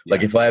 Yeah.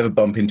 Like if I ever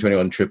bump into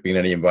anyone tripping in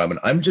any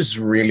environment, I'm just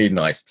really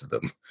nice to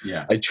them.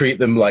 Yeah, I treat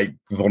them like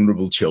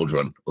vulnerable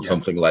children or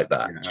something like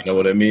that. Do you know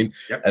what I mean?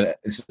 Yep. And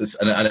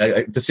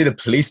to see the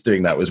police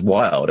doing that was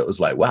wild. It was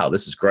like, wow,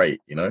 this is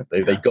great.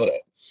 They got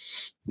it.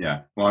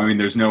 Yeah. Well, I mean,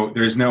 there's no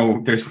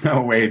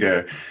way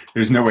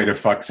to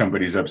fuck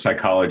somebody's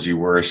psychology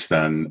worse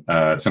than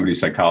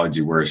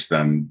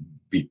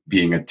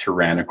being a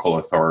tyrannical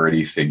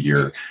authority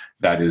figure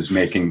that is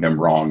making them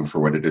wrong for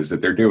what it is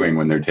that they're doing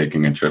when they're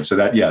taking a trip. So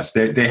that, yes,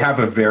 they have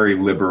a very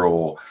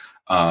liberal,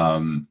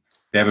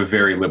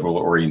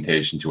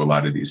 orientation to a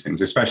lot of these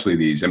things, especially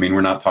these. I mean, we're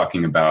not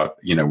talking about,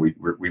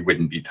 we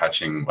wouldn't be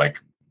touching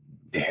like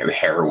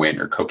heroin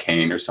or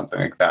cocaine or something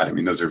like that. I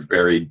mean, those are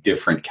very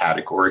different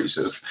categories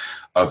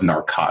of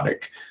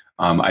narcotic.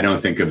 I don't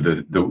think of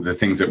the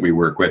things that we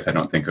work with, I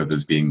don't think of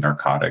as being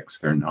narcotics.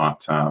 They're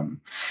not,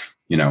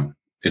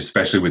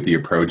 especially with the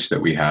approach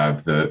that we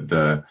have,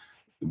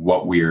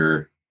 what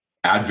we're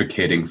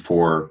advocating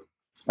for,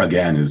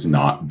 again, is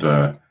not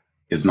the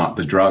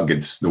drug.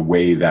 It's the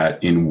way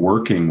that in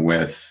working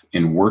with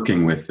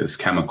this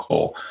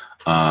chemical,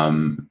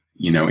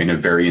 in a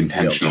very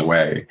intentional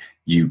way,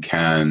 you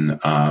can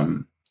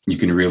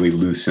really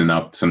loosen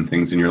up some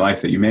things in your life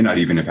that you may not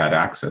even have had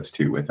access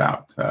to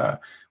without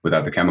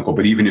the chemical.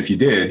 But even if you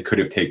did, could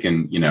have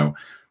taken,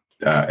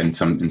 in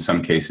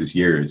some cases,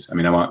 years. I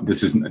mean,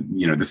 this is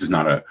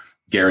not a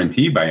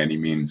guarantee by any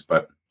means,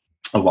 but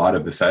a lot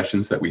of the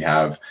sessions that we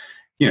have,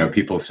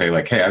 people say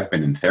like, hey, I've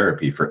been in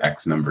therapy for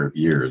X number of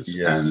years.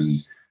 Yes. And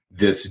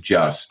this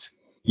just,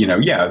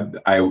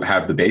 I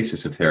have the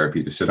basis of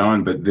therapy to sit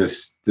on, but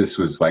this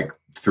was like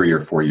 3 or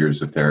 4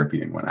 years of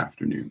therapy in one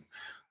afternoon.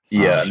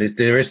 Yeah,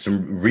 there is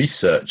some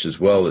research as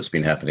well that's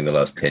been happening the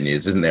last 10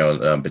 years, isn't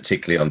there?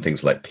 Particularly on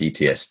things like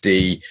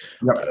PTSD.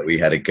 Yep. We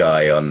had a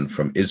guy on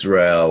from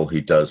Israel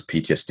who does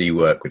PTSD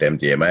work with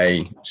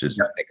MDMA, which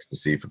is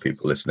ecstasy for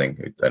people listening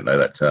who don't know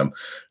that term,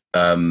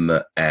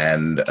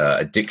 and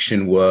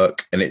addiction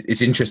work. And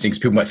it's interesting because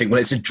people might think, well,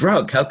 it's a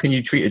drug. How can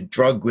you treat a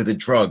drug with a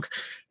drug?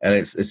 And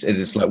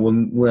it's like,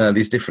 well,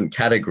 these different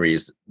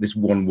categories, this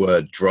one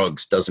word,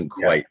 drugs, doesn't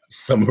quite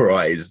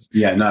summarize.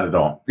 Yeah, not at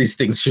all. These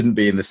things shouldn't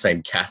be in the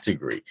same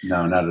category.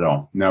 No, not at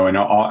all. No, and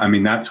I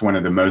mean, that's one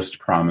of the most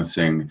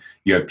promising.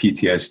 You have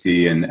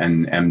PTSD and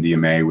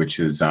MDMA, which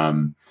is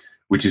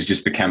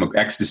just the chemical.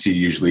 Ecstasy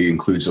usually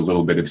includes a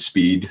little bit of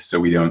speed, so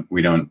we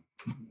wouldn't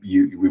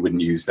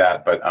use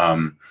that. But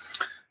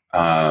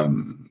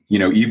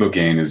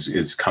ibogaine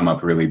is come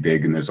up really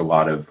big, and there's a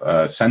lot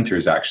of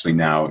centers actually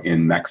now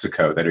in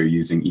Mexico that are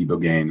using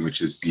ibogaine,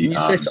 which is the.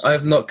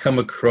 I've not come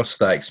across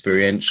that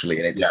experientially,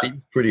 and it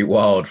seems pretty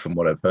wild from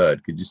what I've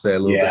heard. Could you say a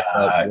little bit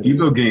about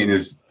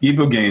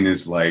ibogaine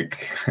is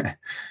like,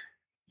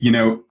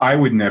 I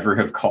would never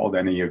have called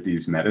any of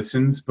these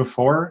medicines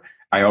before.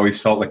 I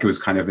always felt like it was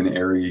kind of an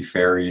airy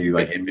fairy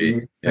like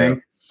hippie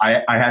thing.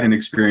 I had an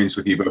experience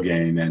with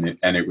ibogaine,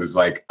 and it was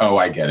like, oh,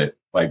 I get it.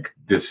 Like,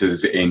 this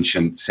is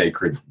ancient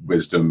sacred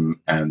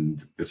wisdom,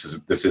 and this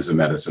is a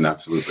medicine.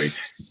 Absolutely.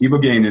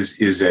 Ibogaine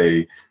is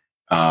a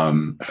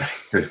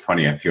it's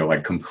funny. I feel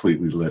like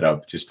completely lit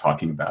up just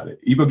talking about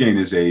it. Ibogaine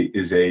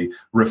is a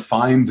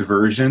refined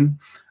version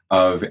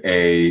of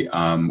a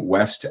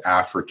West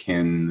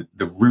African,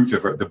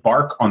 the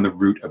bark on the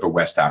root of a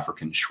West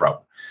African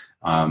shrub.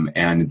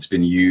 And it's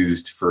been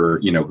used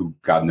for,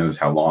 God knows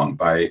how long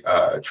by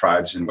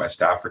tribes in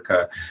West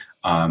Africa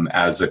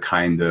as a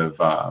kind of,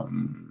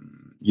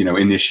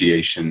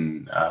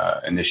 initiation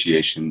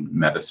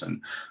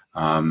medicine.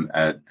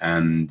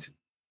 And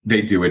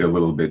they do it a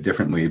little bit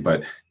differently,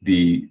 but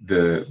the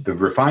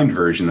refined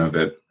version of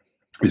it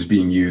is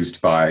being used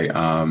by,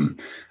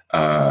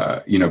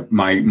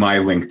 my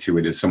link to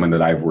it is someone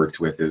that I've worked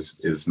with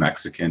is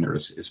Mexican, or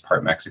is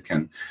part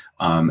Mexican.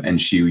 And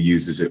she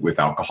uses it with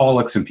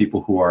alcoholics and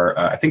people who are,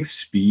 I think,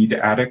 speed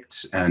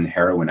addicts and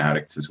heroin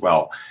addicts as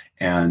well.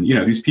 And,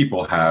 these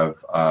people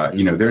have,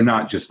 they're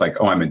not just like,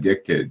 oh, I'm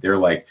addicted. They're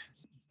like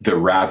the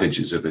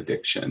ravages of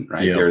addiction,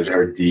 right? Yeah.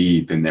 They're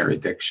deep in their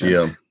addiction.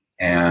 Yeah.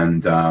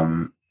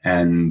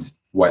 And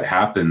what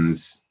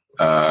happens,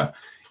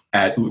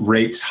 at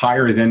rates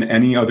higher than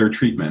any other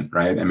treatment,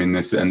 right? I mean,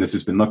 this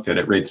has been looked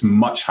at rates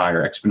much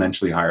higher,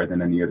 exponentially higher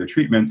than any other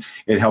treatment.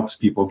 It helps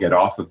people get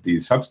off of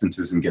these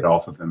substances and get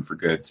off of them for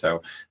good.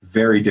 So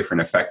very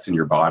different effects in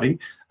your body,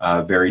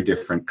 very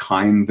different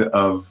kind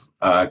of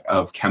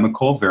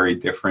chemical, very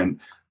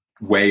different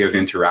way of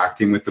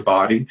interacting with the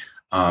body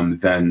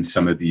than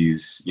some of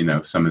these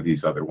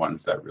other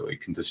ones that really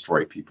can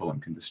destroy people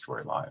and can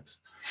destroy lives.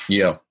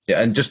 Yeah.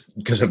 And just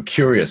because I'm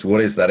curious,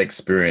 what is that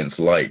experience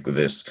like with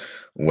this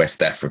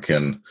West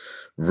African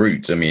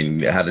root? I mean,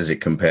 how does it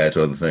compare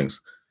to other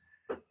things?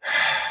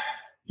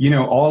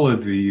 All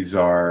of these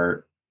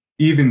are,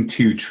 even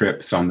 2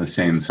 trips on the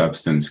same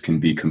substance can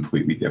be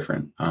completely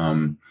different.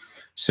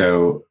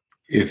 So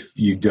if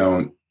you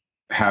don't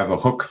have a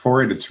hook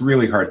for it, it's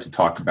really hard to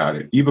talk about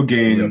it.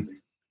 Ibogaine,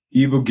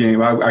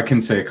 well, I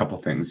can say a couple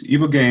things.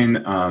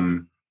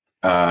 Ibogaine,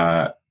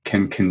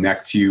 can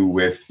connect you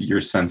with your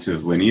sense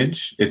of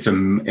lineage. It's a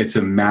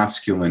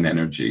masculine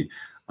energy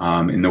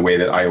in the way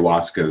that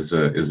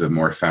ayahuasca is a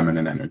more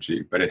feminine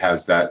energy, but it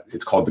has that.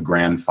 It's called the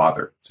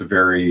grandfather. It's a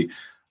very,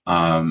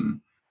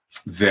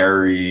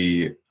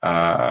 very,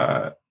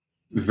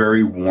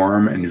 very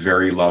warm and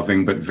very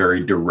loving, but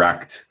very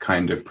direct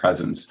kind of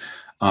presence.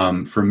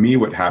 For me,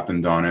 what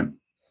happened on it,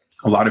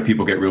 a lot of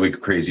people get really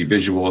crazy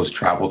visuals,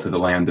 travel to the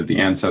land of the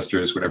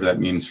ancestors, whatever that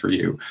means for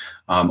you.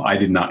 I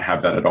did not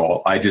have that at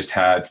all. I just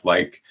had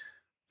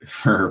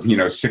for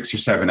 6 or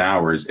 7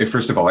 hours.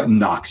 First of all, it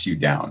knocks you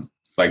down.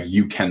 Like,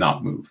 you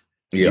cannot move.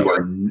 Yeah. You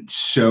are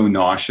so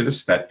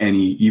nauseous that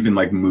even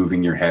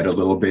moving your head a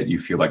little bit, you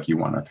feel like you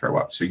want to throw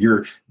up. So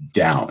you're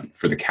down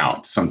for the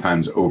count,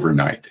 sometimes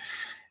overnight.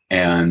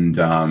 And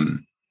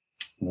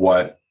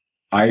what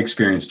I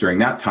experienced during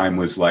that time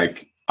was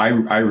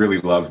I really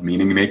love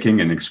meaning making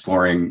and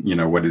exploring,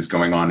 what is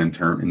going on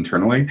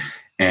internally.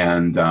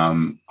 And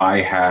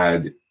I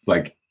had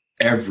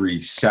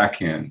every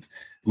second,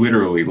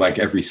 literally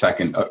every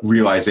second,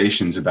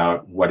 realizations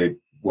about what it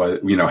was,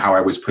 how I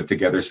was put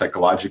together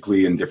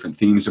psychologically and different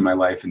themes in my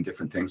life and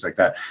different things like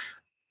that.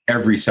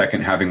 Every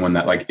second having one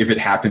that if it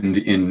happened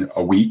in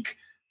a week,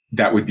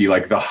 that would be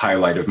the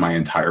highlight of my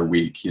entire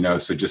week,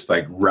 so just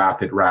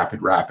rapid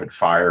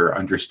fire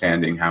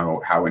understanding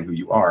how and who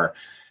you are.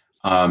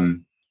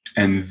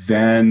 And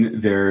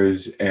then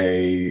there's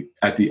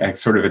at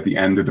the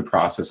end of the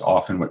process,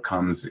 often what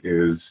comes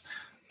is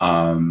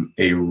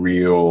a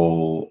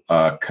real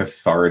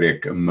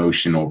cathartic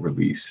emotional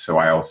release. So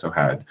I also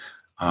had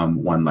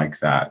one like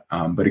that.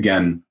 But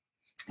again,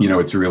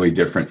 it's really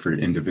different for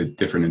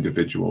different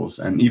individuals,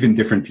 and even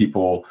different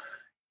people,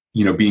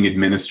 being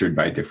administered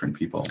by different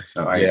people.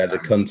 So the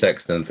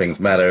context and things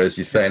matter, as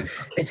you're saying.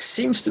 It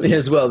seems to me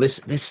as well,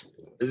 this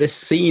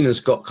scene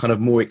has got kind of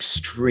more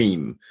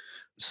extreme.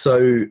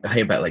 So,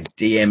 hey, about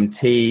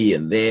DMT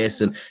and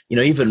this, and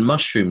even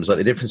mushrooms,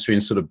 the difference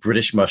between sort of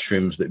British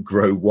mushrooms that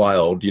grow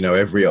wild,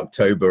 every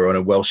October on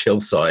a Welsh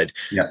hillside,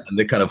 and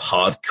the kind of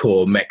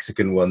hardcore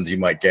Mexican ones you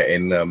might get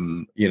in,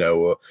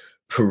 or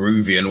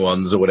Peruvian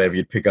ones or whatever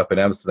you'd pick up in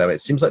Amsterdam.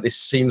 It seems like this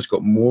scene's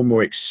got more and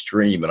more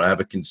extreme, and I have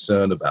a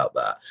concern about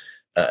that.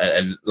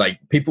 And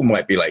people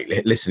might be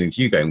listening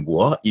to you going,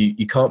 what?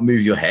 You can't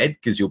move your head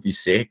because you'll be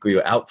sick, or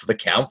you're out for the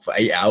count for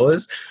 8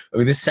 hours. I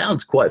mean, this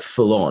sounds quite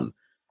full on.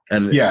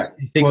 And you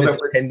think there's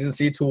a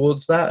tendency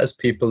towards that as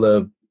people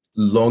are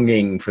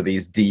longing for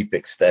these deep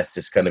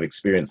ecstasis kind of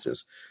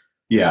experiences?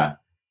 Yeah.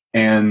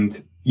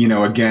 And,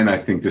 again, I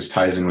think this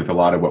ties in with a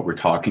lot of what we're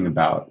talking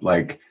about.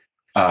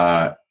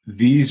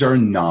 These are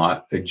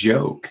not a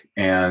joke.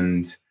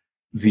 And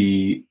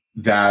the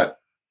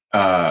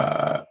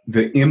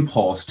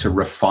impulse to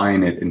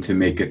refine it and to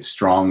make it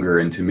stronger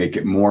and to make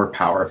it more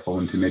powerful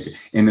and to make it,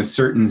 in a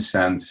certain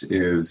sense,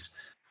 is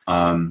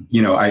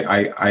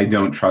I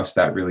don't trust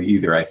that really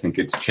either. I think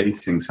it's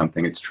chasing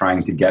something. It's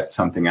trying to get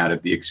something out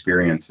of the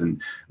experience.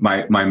 And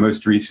my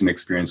most recent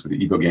experience with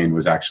the ibogaine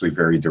was actually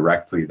very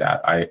directly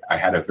that. I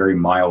had a very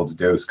mild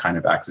dose kind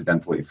of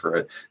accidentally for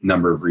a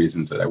number of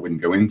reasons that I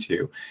wouldn't go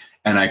into.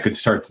 And I could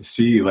start to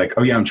see like,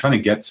 oh yeah, I'm trying to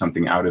get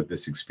something out of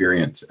this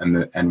experience.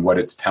 And what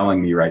it's telling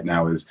me right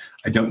now is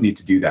I don't need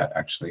to do that,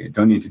 actually. I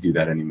don't need to do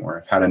that anymore.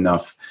 I've had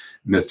enough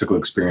mystical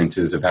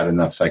experiences. I've had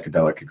enough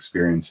psychedelic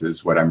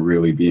experiences. What I'm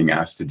really being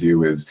asked to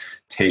do is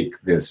take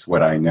this,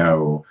 what I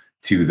know,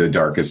 to the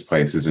darkest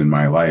places in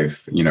my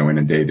life, in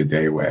a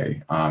day-to-day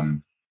way.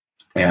 And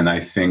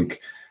I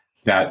think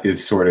that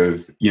is sort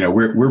of,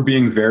 we're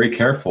being very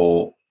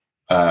careful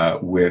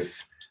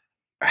with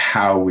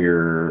how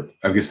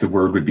I guess the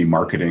word would be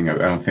marketing. I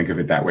don't think of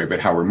it that way, but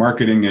how we're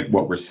marketing it,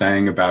 what we're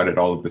saying about it,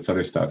 all of this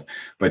other stuff.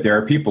 But there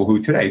are people who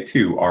today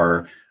too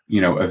are,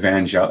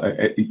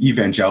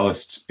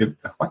 evangelists.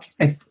 Why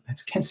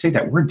can't say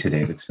that word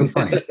today? That's so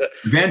funny.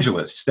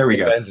 Evangelists. There we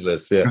go.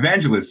 Evangelists. Yeah.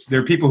 Evangelists. There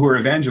are people who are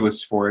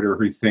evangelists for it, or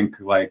who think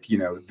like,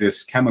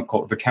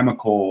 the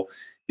chemical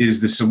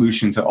is the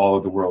solution to all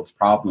of the world's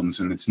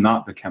problems. And it's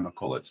not the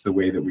chemical. It's the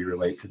way that we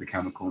relate to the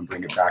chemical and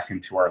bring it back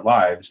into our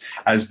lives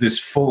as this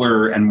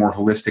fuller and more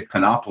holistic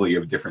panoply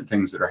of different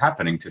things that are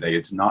happening today.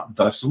 It's not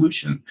the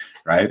solution,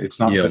 right? It's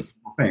not the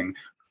single thing,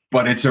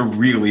 but it's a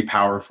really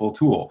powerful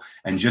tool.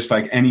 And just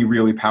like any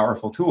really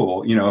powerful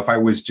tool, if I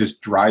was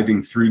just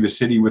driving through the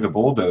city with a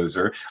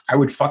bulldozer, I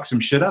would fuck some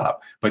shit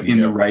up. But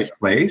in the right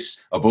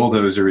place, a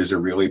bulldozer is a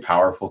really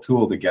powerful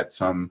tool to get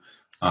some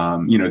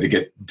to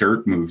get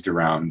dirt moved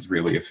around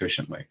really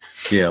efficiently.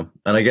 Yeah.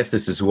 And I guess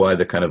this is why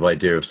the kind of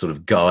idea of sort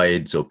of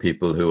guides or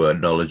people who are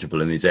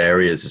knowledgeable in these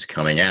areas is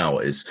coming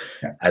out, is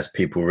as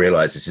people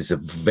realize this is a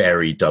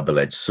very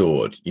double-edged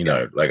sword.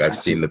 Like I've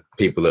seen the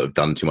people that have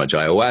done too much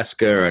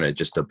ayahuasca and are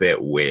just a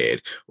bit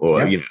weird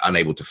or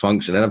unable to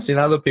function. And I've seen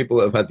other people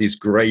that have had these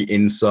great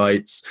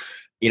insights.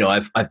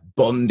 I've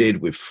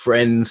bonded with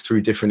friends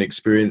through different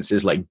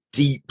experiences, like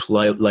deep,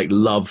 like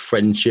love,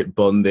 friendship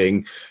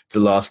bonding to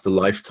last a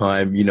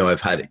lifetime.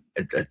 I've had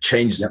a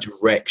change of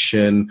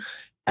direction.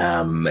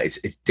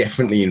 It's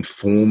definitely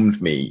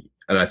informed me.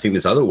 And I think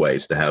there's other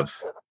ways to have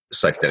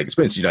psychedelic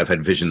experience. I've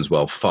had visions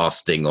while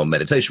fasting on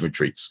meditation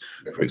retreats,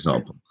 for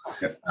example.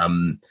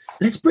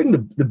 Let's bring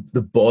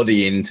the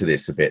body into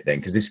this a bit then,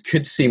 because this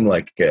could seem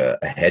like a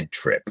head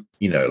trip.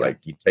 Like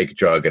you take a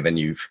drug and then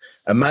you've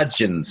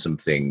imagined some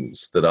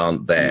things that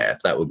aren't there.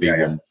 That would be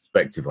one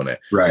perspective on it.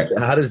 Right.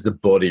 How does the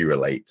body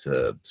relate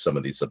to some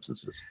of these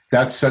substances?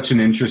 That's such an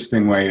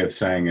interesting way of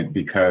saying it,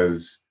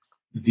 because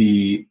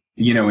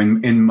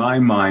in my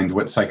mind,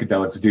 what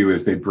psychedelics do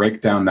is they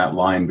break down that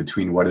line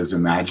between what is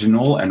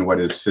imaginal and what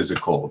is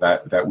physical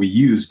that we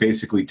use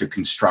basically to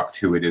construct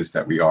who it is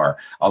that we are.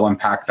 I'll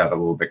unpack that a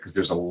little bit because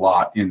there's a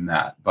lot in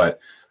that. But,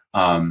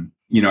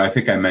 I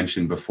think I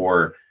mentioned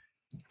before,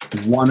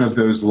 one of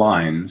those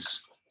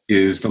lines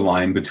is the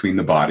line between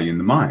the body and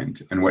the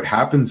mind. And what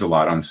happens a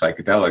lot on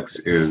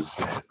psychedelics is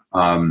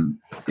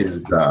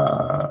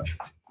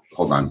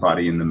hold on,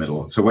 body in the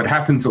middle. So what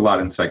happens a lot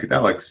in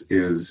psychedelics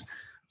is,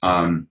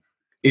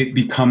 it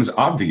becomes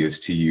obvious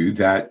to you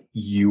that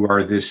you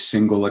are this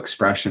single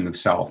expression of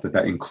self,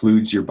 that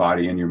includes your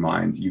body and your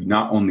mind. You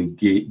not only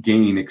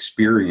gain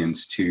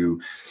experience to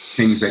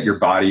things that your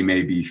body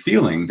may be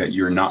feeling that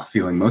you're not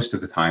feeling most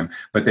of the time,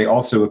 but they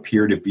also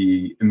appear to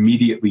be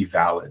immediately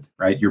valid,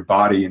 right? Your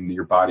body and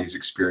your body's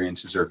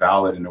experiences are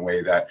valid in a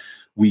way that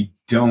we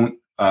don't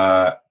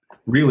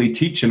really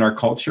teach in our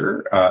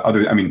culture.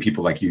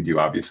 People like you do,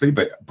 obviously,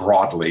 but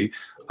broadly,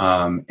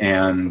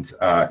 and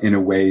in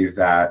a way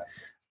that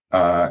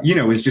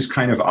is just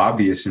kind of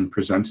obvious and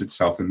presents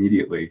itself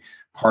immediately.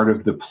 Part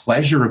of the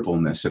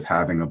pleasurableness of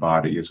having a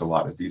body is a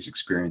lot of these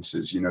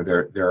experiences.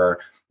 There are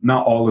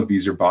not all of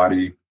these are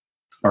body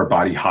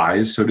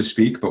highs, so to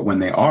speak, but when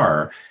they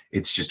are,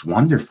 it's just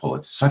wonderful.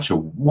 It's such a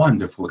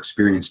wonderful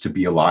experience to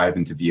be alive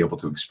and to be able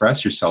to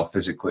express yourself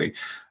physically.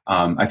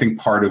 I think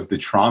part of the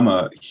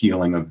trauma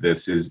healing of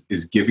this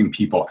is giving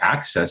people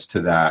access to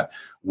that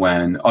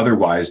when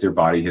otherwise their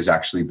body has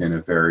actually been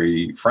a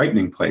very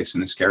frightening place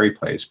and a scary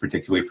place,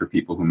 particularly for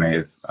people who may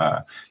have,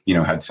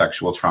 had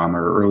sexual trauma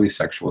or early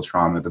sexual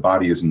trauma. The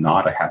body is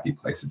not a happy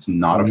place. It's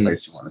not a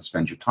place you want to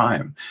spend your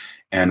time.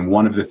 And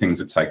one of the things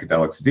that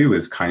psychedelics do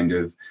is kind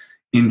of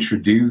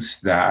introduce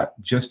that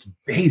just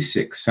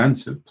basic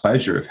sense of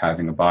pleasure of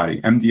having a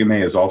body.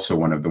 MDMA is also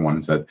one of the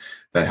ones that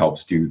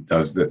helps do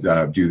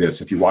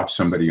this. If you watch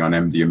somebody on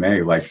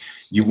MDMA, like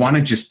you want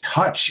to just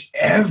touch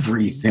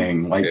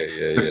everything, like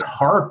the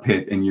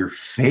carpet and your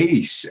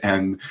face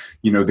and,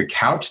 the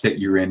couch that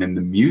you're in and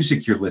the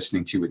music you're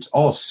listening to. It's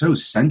all so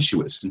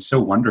sensuous and so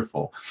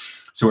wonderful.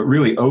 So it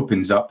really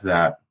opens up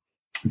that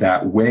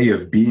way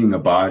of being a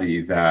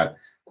body that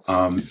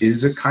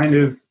is a kind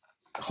of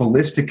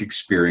holistic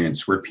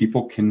experience where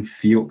people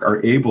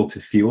are able to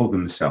feel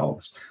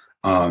themselves.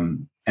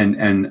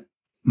 And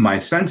my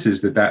sense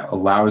is that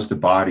allows the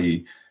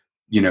body,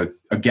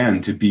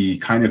 again, to be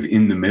kind of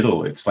in the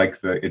middle. It's like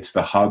it's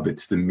the hub,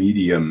 it's the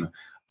medium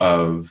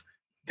of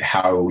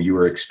how you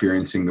are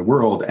experiencing the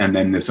world, and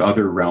then this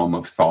other realm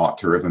of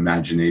thought or of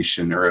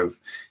imagination or of,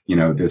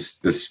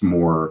 this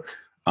more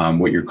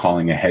what you're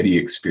calling a heady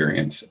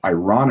experience.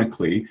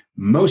 Ironically,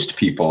 most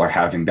people are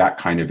having that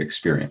kind of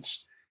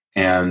experience,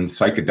 and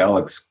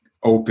psychedelics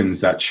opens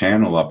that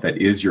channel up that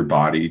is your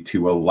body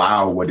to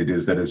allow what it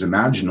is that is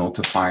imaginal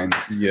to find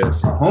a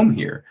home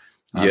here.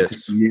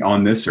 Yes. To be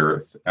on this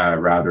earth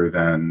rather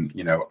than,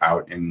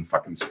 out in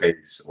fucking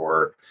space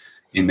or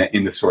in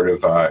the sort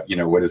of,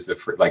 what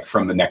is like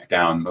from the neck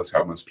down,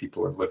 how most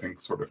people are living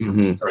sort of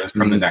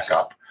from the neck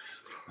up.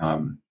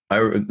 I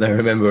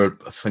remember,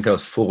 I think I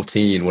was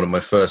 14, one of my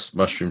first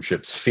mushroom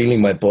trips,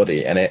 feeling my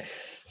body, and it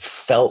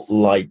felt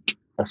like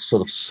a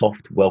sort of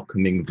soft,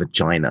 welcoming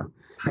vagina.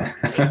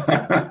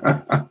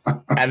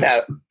 And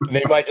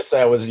they might just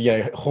say I was,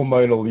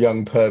 hormonal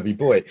young pervy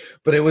boy,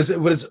 but it was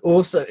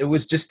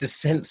just a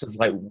sense of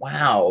like,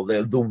 wow,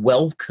 the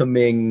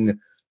welcoming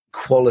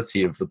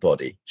quality of the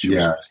body,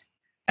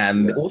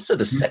 and also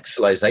the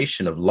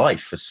sexualization of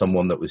life for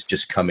someone that was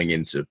just coming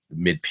into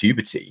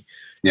mid-puberty.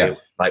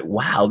 Like,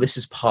 wow,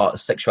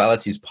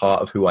 sexuality is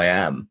part of who I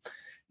am.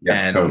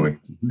 Yeah, and totally.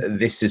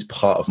 This is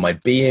part of my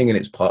being, and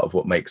it's part of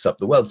what makes up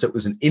the world. So it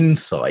was an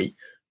insight,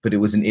 but it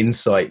was an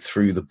insight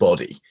through the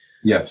body.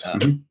 Yes.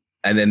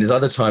 And then there's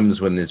other times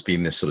when there's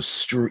been this sort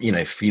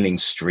of, feeling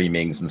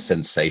streamings and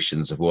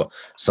sensations of what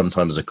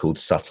sometimes are called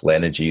subtle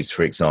energies,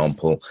 for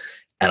example.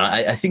 And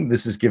I think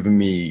this has given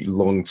me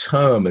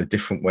long-term a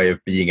different way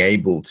of being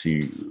able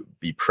to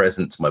be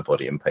present to my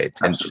body and pay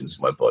attention to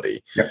my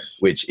body,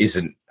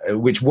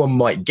 which one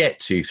might get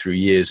to through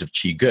years of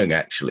Qigong,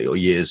 actually, or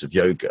years of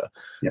yoga.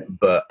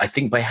 But I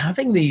think by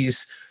having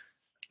these,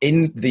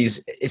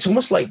 it's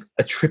almost like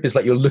a trip is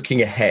like you're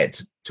looking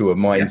ahead to a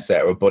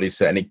mindset or a body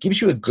set, and it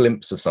gives you a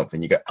glimpse of something.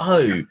 You go,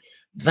 oh,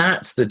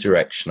 that's the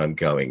direction I'm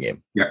going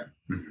in.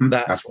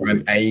 That's where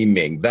I'm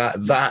aiming.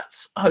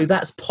 That's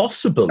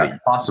possible. That's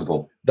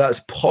possible. That's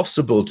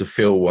possible to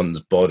feel one's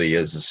body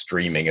as a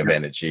streaming of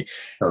energy.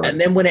 And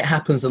then when it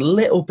happens a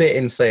little bit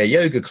in, say, a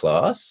yoga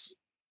class,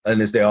 and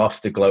there's the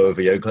afterglow of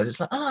a yoga class,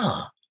 it's like,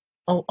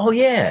 oh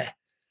yeah.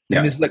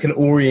 And there's like an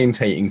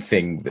orientating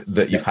thing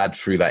that you've had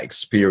through that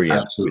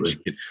experience,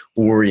 which could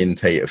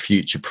orientate a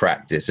future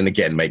practice, and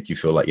again make you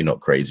feel like you're not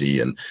crazy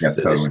and that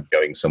this is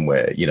going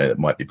somewhere, that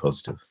might be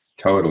positive.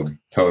 Totally.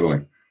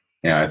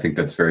 Yeah, I think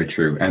that's very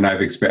true. And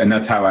and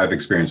that's how I've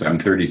experienced it. I'm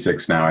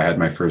 36 now. I had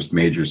my first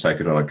major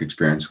psychedelic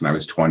experience when I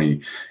was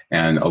 20.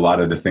 And a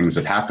lot of the things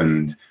that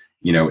happened,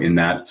 in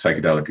that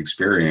psychedelic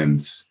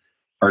experience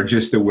are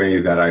just the way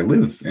that I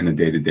live in a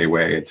day-to-day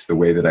way. It's the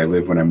way that I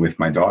live when I'm with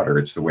my daughter.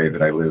 It's the way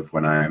that I live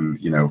when I'm,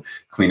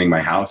 cleaning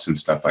my house and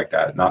stuff like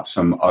that. Not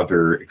some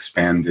other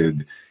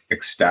expanded,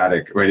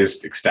 ecstatic, well, it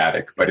is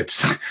ecstatic, but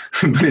it's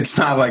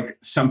not like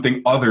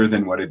something other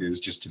than what it is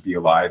just to be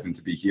alive and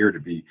to be here, to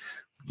be,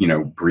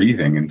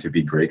 breathing, and to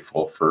be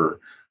grateful for,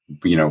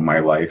 my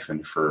life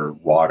and for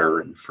water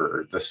and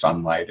for the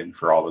sunlight and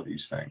for all of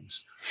these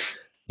things.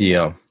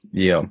 Yeah.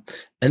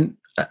 And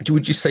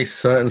would you say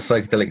certain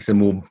psychedelics are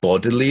more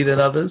bodily than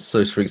others?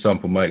 So, for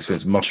example, my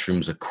experience,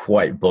 mushrooms are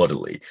quite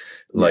bodily.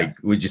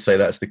 Would you say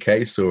that's the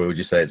case, or would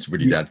you say it's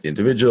really down to the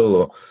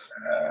individual?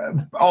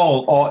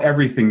 Or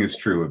everything is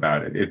true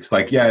about it. It's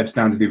like, it's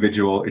down to the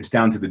individual. It's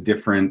down to the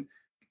different,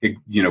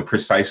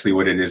 precisely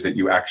what it is that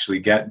you actually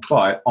get.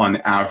 But on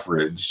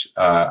average,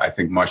 I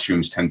think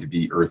mushrooms tend to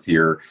be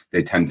earthier.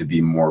 They tend to be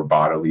more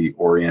bodily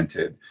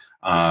oriented.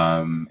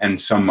 And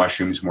some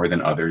mushrooms more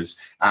than others.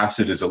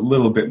 Acid is a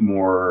little bit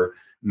more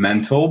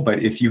mental,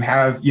 but if you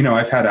have,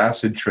 I've had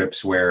acid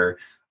trips where,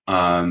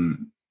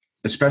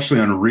 especially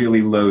on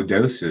really low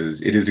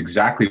doses, it is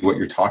exactly what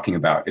you're talking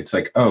about. It's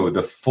like,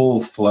 the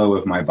full flow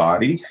of my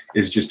body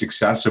is just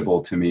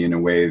accessible to me in a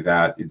way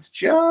that it's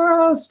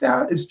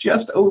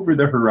just over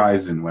the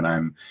horizon when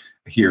I'm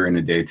here in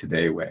a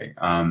day-to-day way.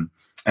 And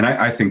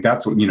I think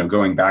that's what,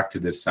 going back to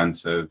this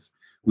sense of,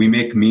 we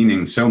make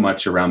meaning so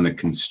much around the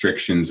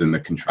constrictions and the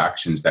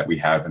contractions that we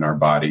have in our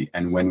body.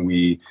 And when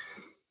we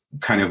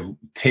kind of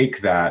take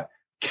that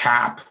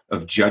cap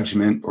of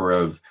judgment or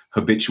of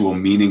habitual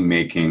meaning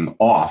making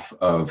off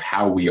of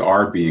how we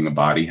are being a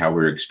body, how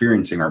we're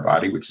experiencing our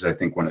body, which is, I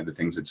think, one of the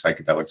things that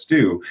psychedelics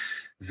do,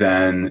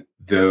 then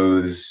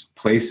those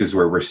places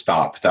where we're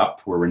stopped up,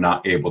 where we're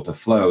not able to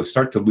flow,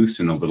 start to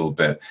loosen a little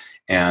bit.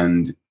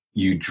 And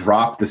you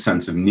drop the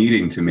sense of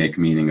needing to make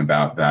meaning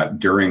about that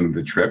during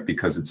the trip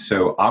because it's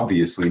so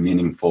obviously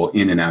meaningful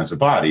in and as a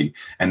body.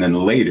 And then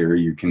later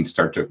you can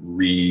start to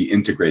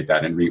reintegrate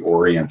that and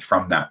reorient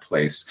from that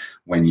place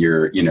when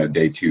you're,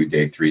 day 2,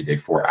 day 3, day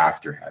 4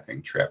 after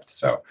having tripped.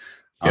 So,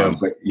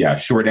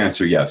 short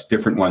answer, yes.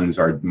 Different ones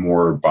are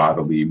more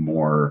bodily,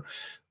 more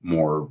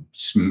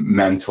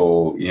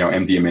mental.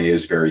 MDMA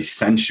is very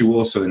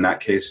sensual. So in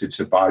that case, it's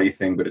a body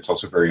thing, but it's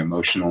also very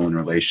emotional and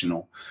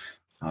relational.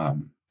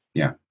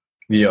 Yeah.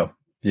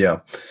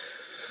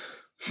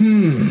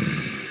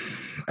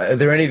 Are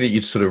there any that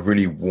you'd sort of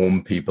really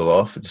warn people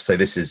off to say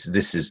this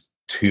is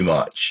too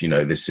much?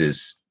 This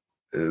is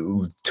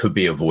to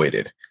be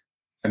avoided.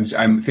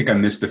 I think I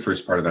missed the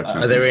first part of that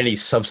sentence. Are there any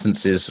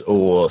substances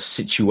or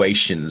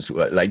situations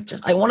where, like,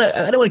 just I don't want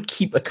to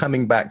keep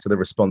coming back to the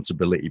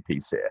responsibility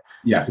piece here.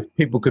 Yeah.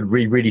 People could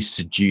be really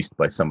seduced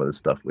by some of the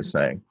stuff we're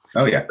saying.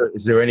 Oh yeah.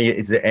 Is there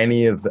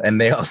any of,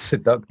 and they are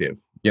seductive.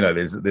 You know,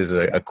 there's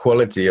a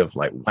quality of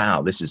like,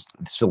 wow, this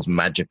feels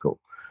magical.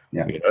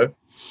 Yeah. You know?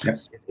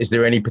 Yes. Is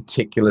there any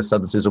particular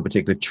substances or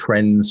particular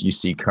trends you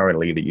see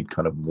currently that you'd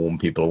kind of warn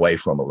people away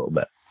from a little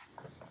bit?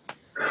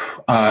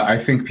 I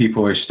think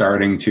people are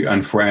starting to.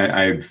 I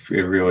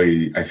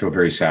feel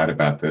very sad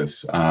about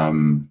this. I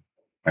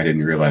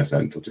didn't realize that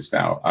until just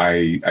now.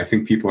 I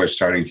think people are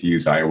starting to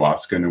use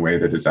ayahuasca in a way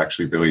that is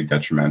actually really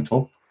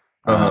detrimental.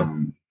 Uh-huh.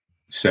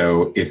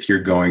 So if you're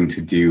going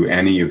to do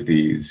any of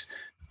these,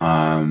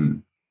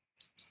 it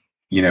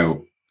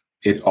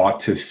ought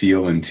to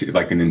feel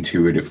like an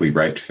intuitively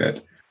right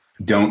fit.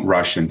 Don't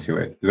rush into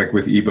it. Like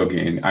with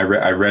ibogaine, I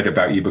read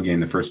about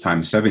ibogaine the first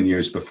time 7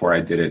 years before I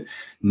did it,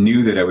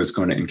 knew that I was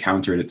going to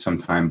encounter it at some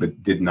time,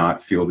 but did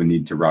not feel the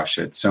need to rush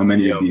it. So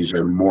many of these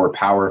are more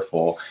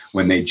powerful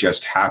when they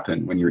just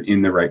happen, when you're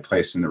in the right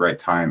place in the right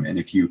time. And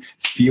if you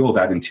feel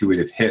that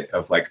intuitive hit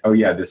of like, oh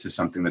yeah, this is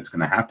something that's going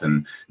to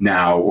happen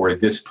now, or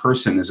this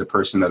person is a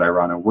person that I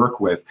want to work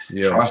with,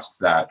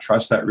 trust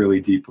that really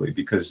deeply,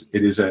 because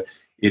it is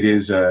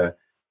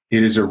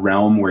a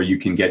realm where you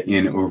can get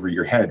in over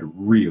your head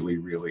really,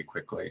 really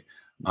quickly.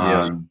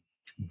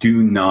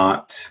 Do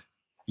not,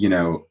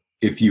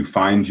 if you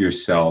find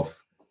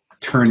yourself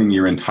turning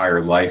your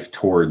entire life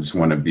towards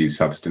one of these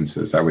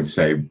substances, I would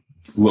say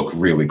look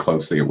really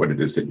closely at what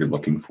it is that you're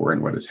looking for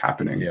and what is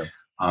happening.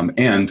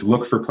 And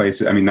look for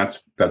places. I mean,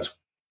 that's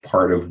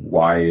part of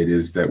why it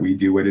is that we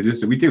do what it is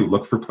that we do.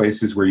 Look for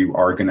places where you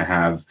are going to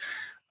have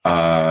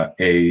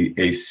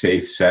a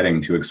safe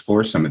setting to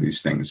explore some of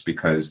these things,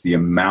 because the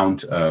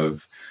amount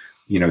of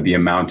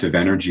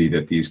energy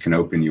that these can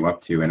open you up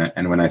to,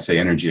 and when I say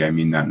energy, I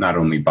mean that not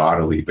only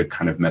bodily but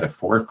kind of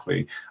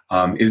metaphorically,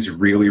 is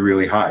really,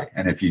 really high.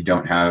 And if you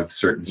don't have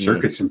certain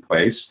circuits in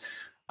place,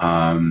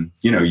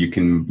 you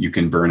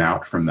can burn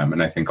out from them.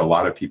 And I think a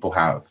lot of people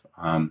have.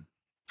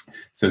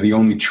 So the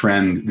only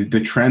trend, the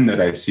trend that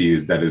I see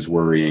is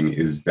worrying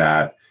is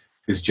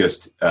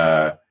just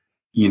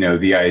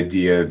the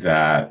idea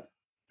that,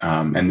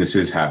 and this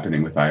is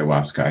happening with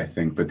ayahuasca, I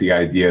think, but the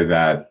idea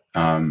that,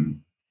 I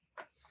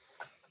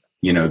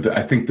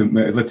think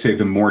let's say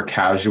the more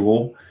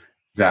casual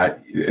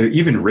that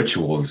even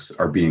rituals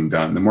are being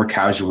done, the more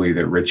casually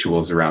that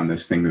rituals around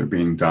this thing are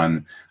being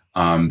done,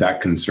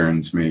 that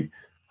concerns me,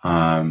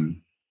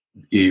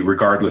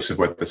 regardless of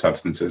what the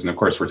substance is. And of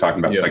course, we're talking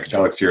about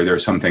psychedelics here. There are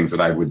some things that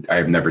I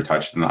have never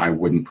touched, and I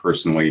wouldn't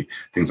personally,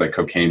 things like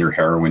cocaine or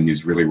heroin,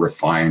 these really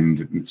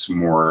refined,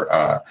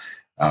 more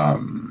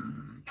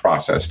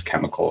processed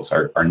chemicals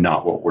are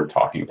not what we're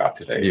talking about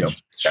today.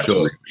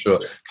 Sure.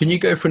 Can you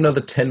go for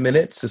another 10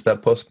 minutes? Is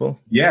that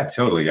possible? Yeah,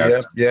 totally.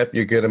 Yeah,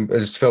 you're good. I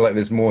just feel like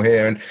there's more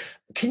here. And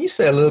can you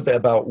say a little bit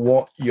about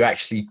what you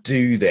actually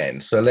do then?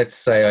 So let's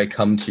say I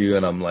come to you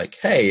and I'm like,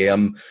 hey,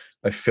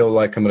 I feel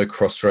like I'm at a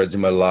crossroads in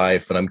my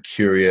life and I'm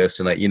curious,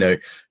 and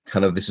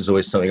kind of this is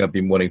always something I've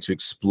been wanting to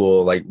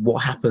explore. Like,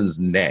 what happens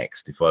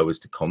next if I was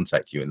to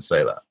contact you and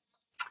say that?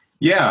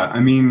 Yeah,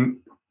 I mean,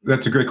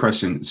 that's a great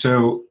question.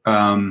 So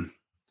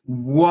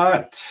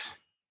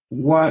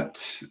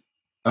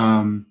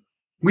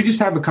we just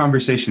have a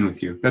conversation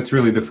with you. That's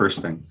really the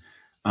first thing.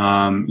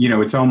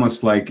 It's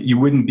almost like you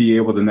wouldn't be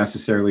able to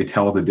necessarily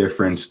tell the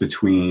difference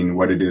between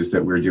what it is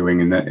that we're doing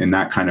in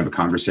that kind of a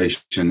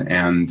conversation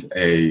and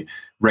a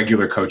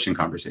regular coaching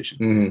conversation.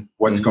 Mm-hmm.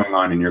 What's going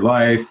on in your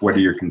life? What are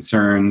your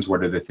concerns?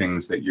 What are the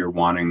things that you're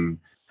wanting,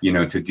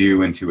 to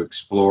do and to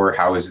explore?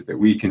 How is it that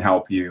we can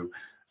help you?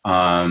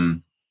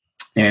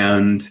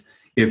 And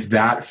if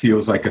that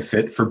feels like a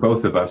fit for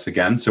both of us,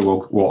 again,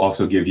 so we'll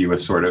also give you a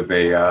sort of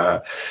I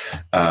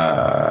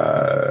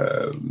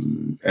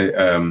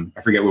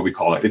forget what we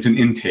call it. It's an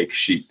intake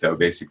sheet, though,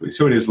 basically.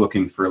 So it is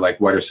looking for like,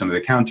 what are some of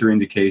the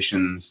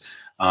counterindications,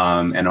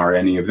 and are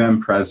any of them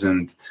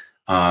present?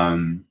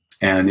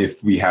 And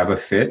if we have a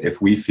fit,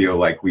 if we feel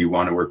like we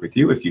want to work with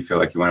you, if you feel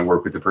like you want to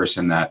work with the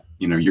person that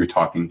you're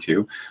talking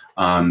to,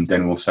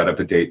 then we'll set up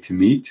a date to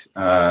meet.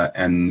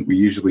 And we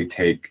usually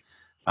take.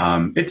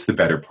 It's the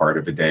better part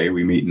of a day.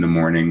 We meet in the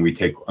morning. We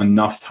take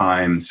enough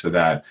time so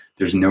that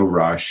there's no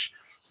rush.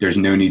 There's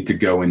no need to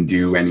go and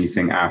do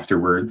anything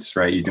afterwards,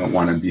 right? You don't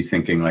want to be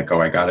thinking like, oh,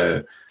 I'm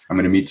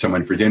going to meet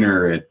someone for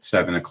dinner at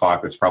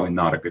 7:00. That's probably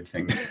not a good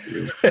thing to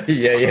do.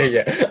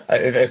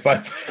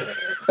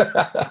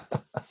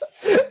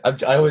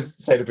 I always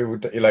say to people,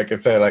 like,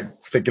 if they're like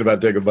thinking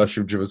about doing a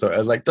mushroom trip or something,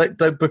 I'm like,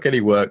 don't book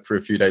any work for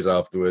a few days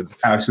afterwards.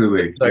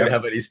 Absolutely. Don't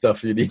have any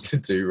stuff you need to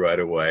do right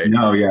away.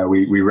 No, yeah.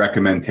 We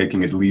recommend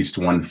taking at least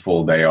one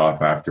full day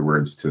off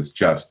afterwards to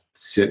just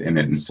sit in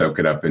it and soak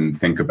it up and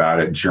think about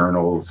it,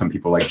 journal. Some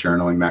people like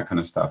journaling, that kind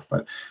of stuff.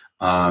 But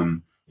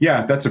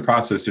that's a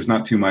process. There's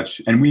not too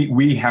much. And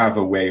we have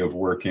a way of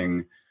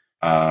working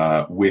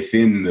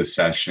within the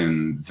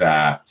session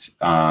that,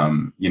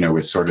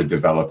 is sort of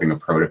developing a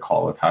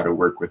protocol of how to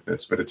work with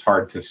this. But it's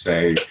hard to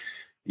say,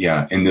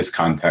 yeah, in this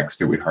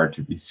context, it would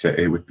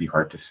be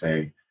hard to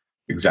say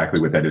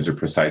exactly what that is or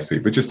precisely,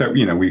 but just that,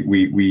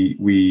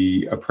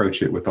 we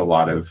approach it with a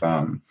lot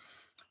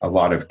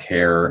of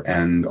care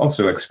and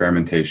also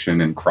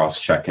experimentation and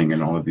cross-checking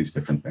and all of these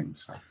different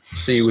things.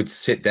 So you would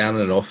sit down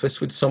in an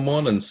office with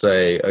someone and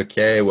say,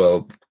 okay,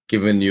 well,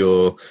 given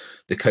the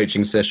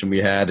coaching session we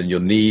had and your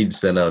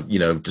needs, then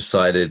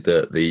decided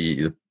that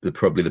the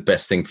probably the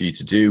best thing for you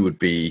to do would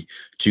be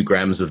 2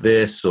 grams of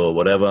this or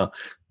whatever.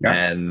 Yeah.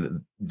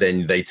 And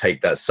then they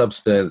take that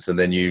substance and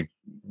then you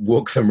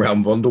walk them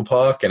around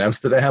Vondelpark in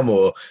Amsterdam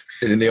or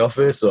sit in the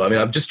office, or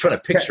I'm just trying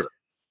to picture it.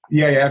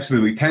 Yeah,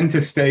 absolutely. Tend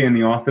to stay in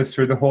the office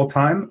for the whole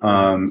time.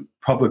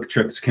 Public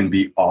trips can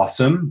be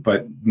awesome,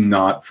 but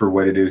not for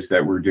what it is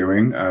that we're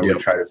doing. We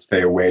try to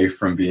stay away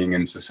from being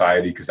in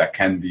society because that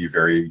can be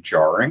very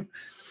jarring.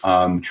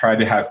 Try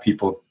to have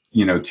people,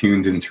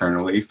 tuned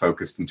internally,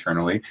 focused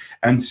internally,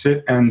 and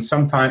sit. And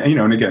sometimes,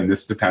 and again,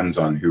 this depends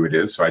on who it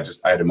is. So I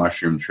had a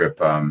mushroom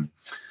trip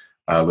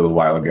a little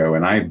while ago,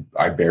 and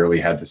I barely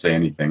had to say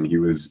anything. He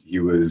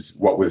was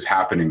what was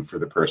happening for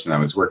the person I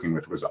was working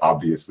with was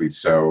obviously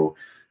so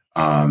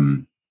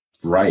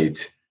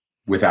right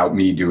without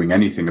me doing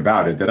anything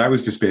about it, that I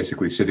was just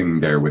basically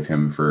sitting there with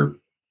him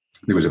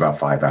it was about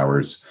 5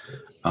 hours.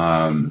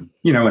 And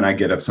I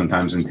get up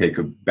sometimes and take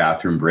a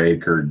bathroom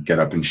break or get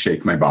up and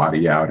shake my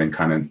body out and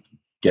kind of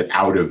get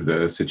out of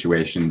the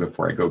situation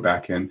before I go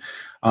back in.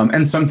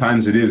 And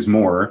sometimes it is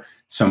more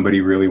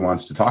somebody really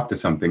wants to talk to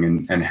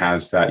something and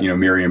has that,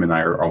 Miriam and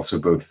I are also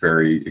both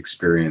very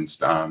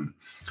experienced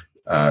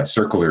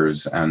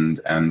circlers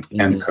and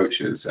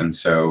coaches. And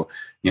so,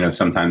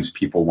 sometimes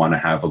people want to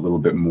have a little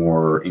bit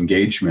more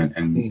engagement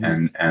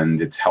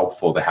and it's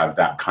helpful to have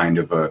that kind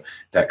of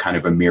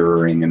a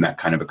mirroring and that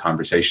kind of a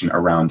conversation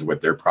around what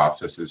their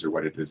process is or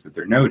what it is that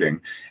they're noting.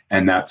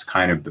 And that's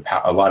kind of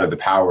a lot of the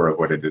power of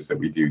what it is that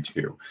we do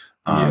too,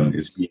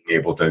 is being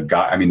able to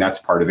guide. That's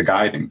part of the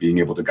guiding, being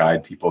able to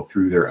guide people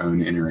through their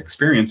own inner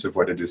experience of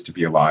what it is to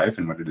be alive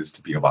and what it is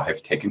to be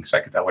alive taking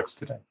psychedelics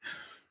today.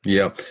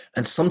 Yeah.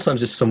 And sometimes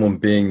just someone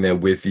being there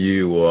with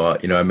you, or,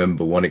 I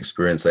remember one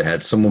experience I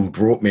had, someone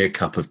brought me a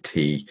cup of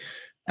tea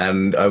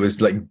and I was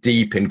like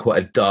deep in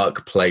quite a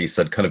dark place.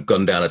 I'd kind of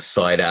gone down a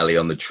side alley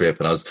on the trip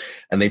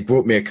and they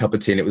brought me a cup of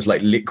tea and it was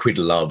like liquid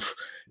love.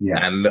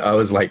 Yeah. And I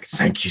was like,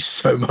 thank you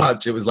so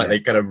much. It was like they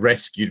kind of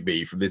rescued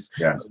me from this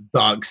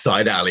dark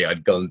side alley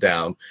I'd gone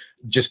down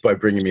just by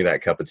bringing me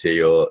that cup of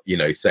tea or,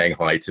 saying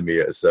hi to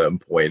me at a certain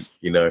point,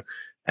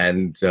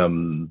 and,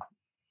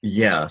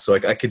 so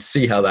I could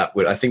see how that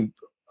would, I think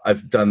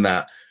I've done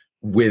that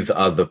with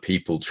other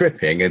people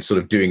tripping and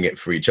sort of doing it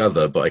for each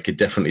other, but I could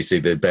definitely see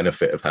the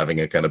benefit of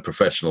having a kind of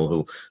professional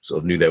who sort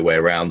of knew their way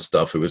around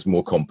stuff, who was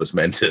more compos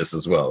mentis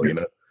as well,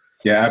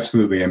 Yeah,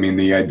 absolutely.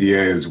 The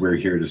idea is we're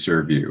here to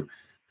serve you.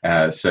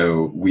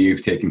 So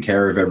we've taken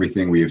care of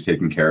everything. We have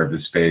taken care of the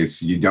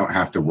space. You don't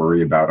have to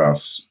worry about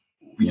us.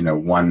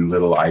 One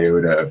little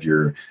iota of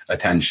your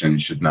attention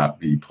should not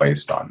be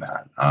placed on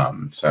that.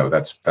 So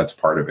that's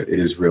part of it. It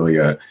is really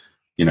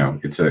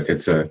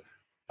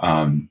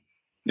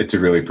it's a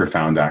really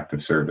profound act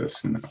of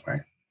service in that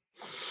way.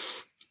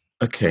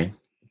 Okay.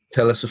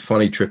 Tell us a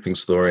funny tripping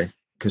story,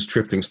 because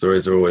tripping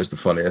stories are always the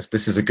funniest.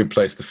 This is a good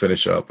place to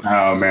finish up.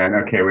 Oh man.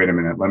 Okay. Wait a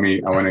minute.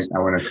 I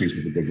want to think of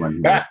a big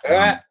one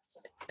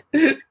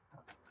here.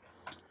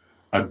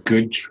 A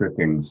good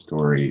tripping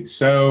story.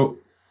 So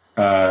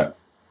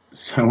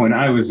when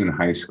I was in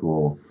college.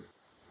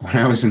 When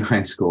I was in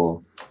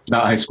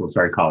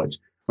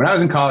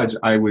college,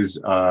 I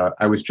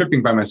was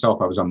tripping by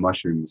myself. I was on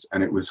mushrooms,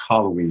 and it was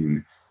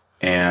Halloween.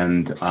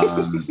 And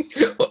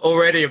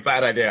already a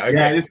bad idea. Okay.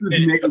 Yeah, this was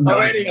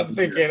already. I'm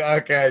thinking,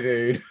 okay,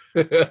 dude.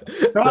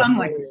 So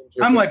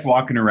I'm like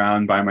walking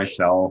around by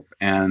myself,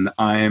 and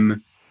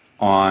I'm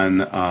on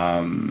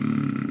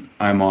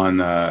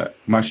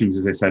mushrooms,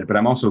 as I said, but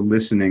I'm also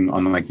listening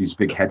on like these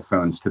big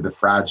headphones to The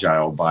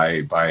Fragile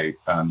by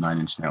 9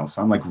 Inch Nails.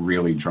 So I'm like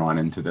really drawn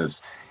into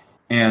this,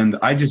 and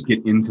I just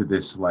get into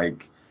this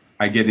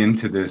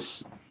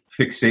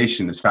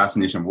fixation, this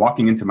fascination. I'm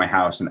walking into my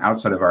house, and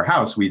outside of our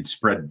house, we'd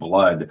spread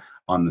blood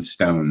on the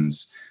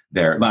stones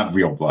there. Not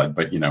real blood,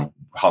 but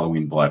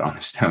Halloween blood on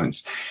the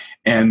stones.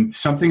 And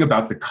something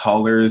about the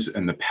colors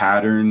and the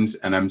patterns,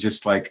 and I'm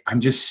just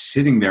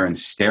sitting there and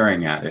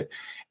staring at it.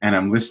 And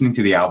I'm listening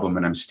to the album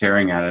and I'm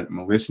staring at it.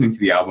 I'm listening to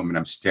the album and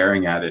I'm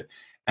staring at it.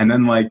 And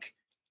then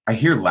I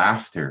hear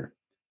laughter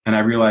and I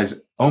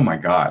realize, oh my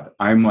God,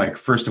 I'm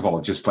first of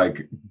all, just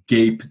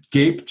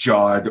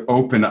gape-jawed,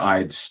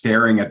 open-eyed,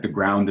 staring at the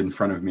ground in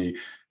front of me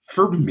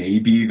for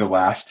maybe the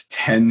last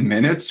 10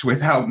 minutes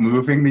without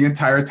moving the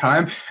entire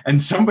time. And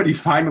somebody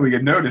finally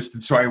had noticed.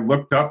 And so I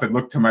looked up and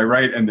looked to my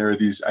right, and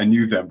I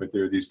knew them, but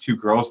there are these 2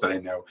 girls that I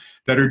know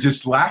that are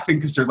just laughing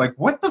because they're like,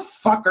 what the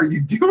fuck are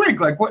you doing?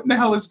 What in the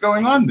hell is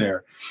going on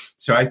there?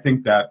 So I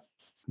think that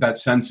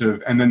sense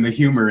of, and then the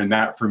humor in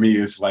that for me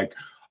is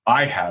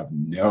I have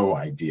no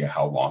idea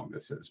how long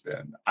this has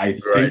been. I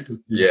think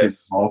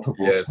there's been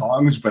multiple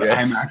songs, but I'm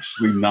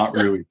actually not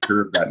really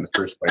sure of that in the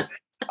first place.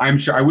 I'm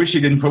sure. I wish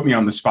you didn't put me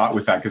on the spot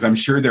with that, because I'm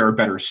sure there are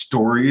better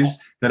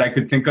stories that I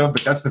could think of,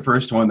 but that's the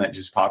first one that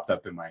just popped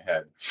up in my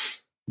head.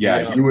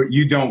 Yeah.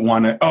 You don't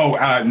want to.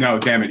 Oh, no,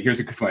 damn it. Here's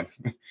a good one.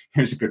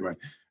 Here's a good one.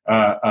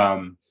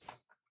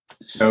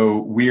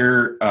 So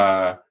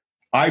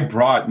I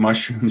brought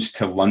mushrooms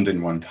to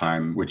London one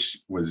time, which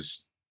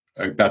was,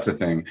 that's a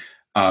thing.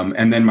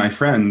 And then my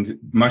friend,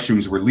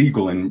 mushrooms were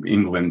legal in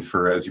England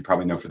for, as you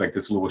probably know, for like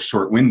this little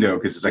short window,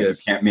 because it's like, you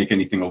can't make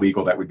anything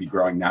illegal that would be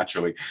growing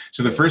naturally.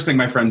 So the first thing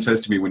my friend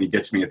says to me when he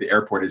gets me at the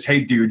airport is,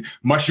 "Hey dude,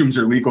 mushrooms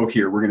are legal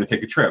here. We're going to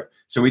take a trip."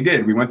 So we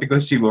did. We went to go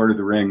see Lord of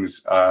the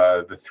Rings,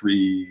 the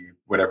three,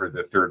 whatever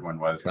the third one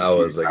was.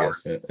 Hours, I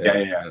guess.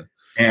 Yeah.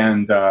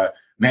 And,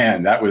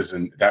 man, that was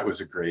a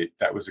great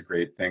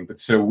thing. But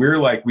so we're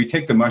like, we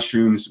take the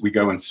mushrooms, we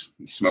go and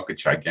smoke a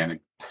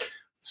gigantic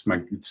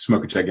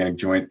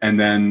joint, and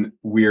then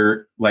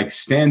we're like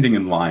standing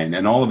in line,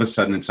 and all of a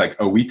sudden it's like,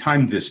 oh, we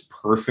timed this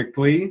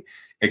perfectly,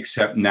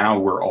 except now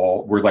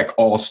we're like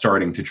all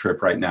starting to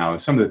trip right now.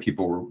 Some of the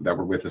people that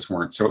were with us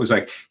weren't. So it was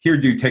like, "Here,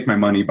 dude, take my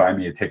money, buy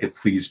me a ticket,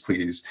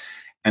 please."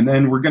 And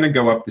then we're going to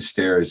go up the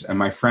stairs, and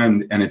my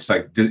friend, and it's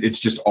like, it's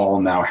just all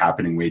now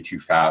happening way too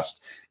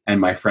fast. And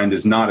my friend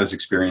is not as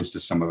experienced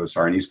as some of us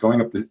are. And he's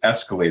going up the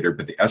escalator,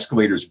 but the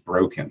escalator's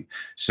broken.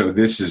 So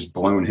this has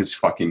blown his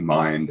fucking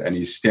mind. And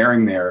he's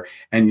staring there,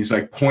 and he's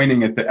like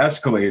pointing at the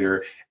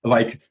escalator,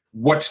 like,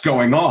 "What's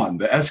going on?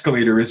 The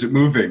escalator isn't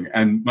moving."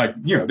 And like,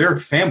 you know, there are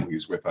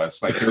families with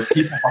us. Like, there are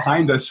people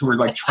behind us who are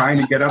like trying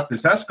to get up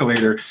this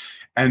escalator.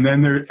 And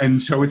then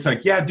so it's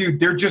like, "Yeah, dude,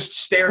 they're just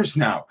stairs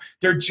now.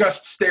 They're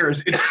just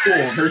stairs. It's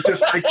cool. They're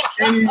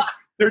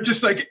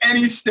just like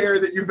any stair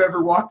that you've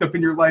ever walked up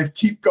in your life.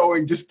 Keep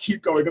going. Just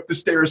keep going up the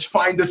stairs.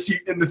 Find a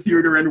seat in the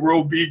theater and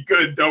we'll be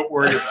good. Don't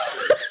worry about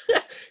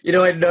it." You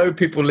know, I know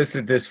people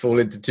listening to this fall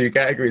into two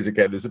categories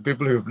again. There's the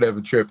people who have never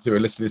tripped who are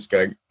listening to this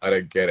going, "I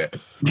don't get it."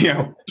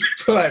 Yeah.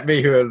 People like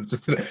me who are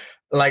just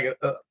like,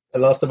 the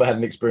last time I had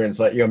an experience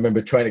like you, I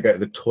remember trying to go to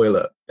the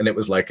toilet, and it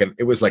was like a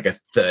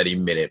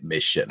 30-minute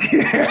mission.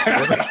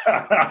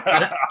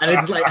 And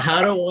it's like,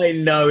 how do I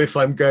know if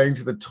I'm going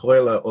to the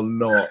toilet or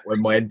not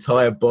when my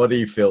entire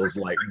body feels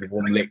like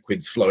warm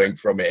liquids flowing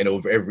from it in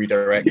every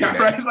direction? Yeah,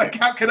 right. Like,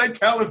 how can I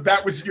tell if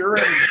that was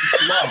urine or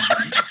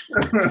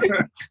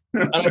blood?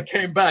 And I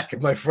came back,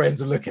 and my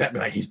friends were looking at me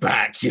like, "He's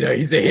back. You know,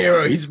 he's a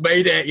hero. He's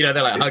made it." You know,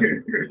 they're like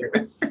hugging.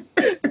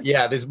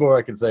 Yeah, there's more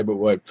I can say, but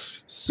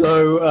won't.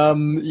 So,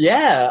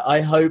 I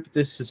hope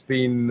this has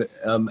been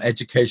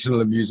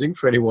educational, amusing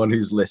for anyone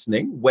who's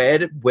listening. Where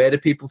do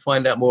people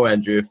find out more,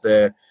 Andrew, if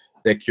they're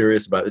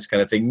curious about this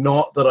kind of thing?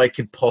 Not that I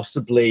could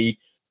possibly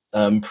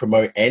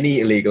promote any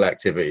illegal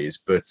activities,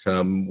 but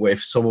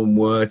if someone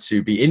were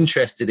to be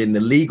interested in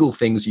the legal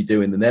things you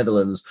do in the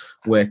Netherlands,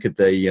 where could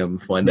they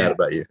find out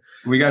about you?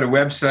 We got a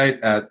website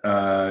at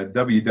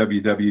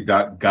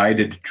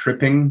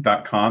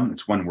www.guidedtripping.com.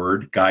 It's one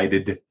word,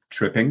 guided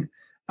tripping.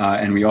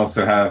 And we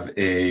also have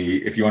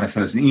if you want to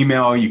send us an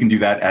email, you can do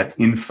that at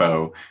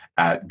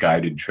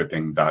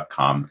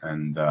info@guidedtripping.com.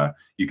 And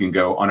you can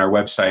go on our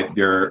website.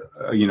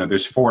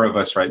 There's 4 of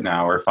us right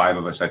now, or 5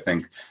 of us, I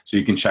think. So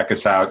you can check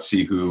us out,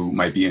 see who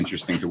might be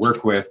interesting to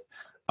work with,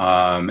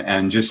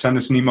 and just send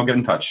us an email, get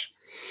in touch.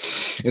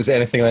 Is there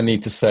anything I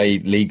need to say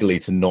legally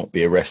to not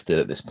be arrested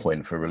at this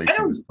point for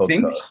releasing this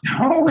podcast?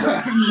 So.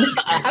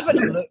 I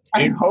haven't looked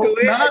into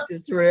it. I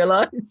just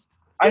realized.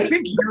 I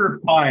think you're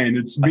fine.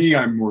 It's me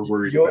I'm more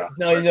worried about.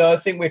 No, I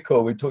think we're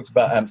cool. We talked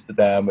about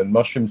Amsterdam, and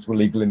mushrooms were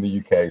legal in the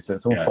UK, so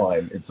it's all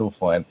fine. It's all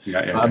fine.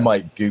 I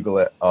might Google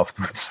it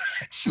afterwards,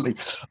 actually.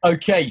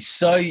 Okay,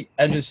 so,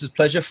 Andrew, this is a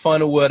pleasure.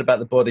 Final word about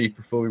the body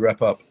before we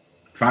wrap up.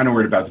 Final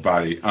word about the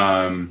body.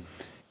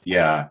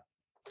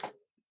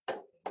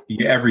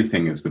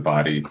 Everything is the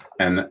body.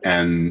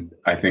 And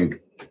I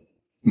think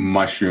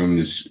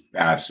mushrooms,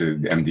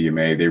 acid,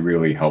 MDMA, they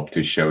really help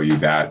to show you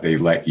that. They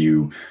let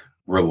you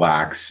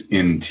relax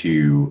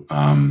into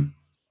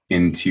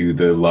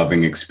the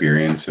loving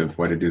experience of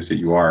what it is that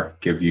you are.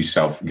 Give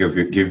yourself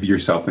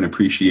an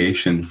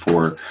appreciation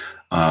for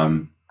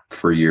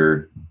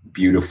your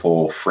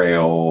beautiful,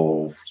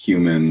 frail,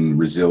 human,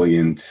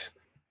 resilient,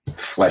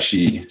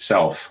 fleshy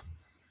self.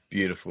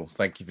 Beautiful.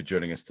 Thank you for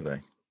joining us today.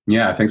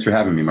 Yeah, thanks for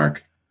having me,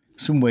 Mark.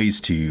 Some ways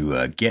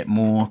to get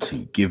more,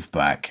 to give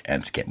back,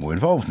 and to get more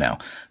involved now.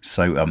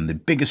 So the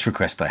biggest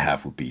request I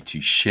have would be to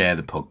share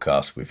the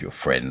podcast with your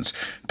friends,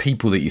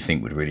 people that you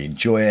think would really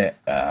enjoy it.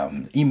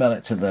 Email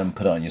it to them,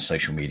 put it on your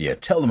social media,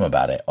 tell them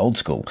about it, old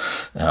school.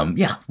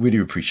 Really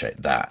appreciate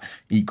that.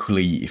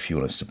 Equally, if you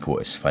want to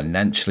support us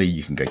financially,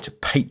 you can go to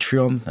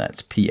Patreon.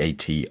 That's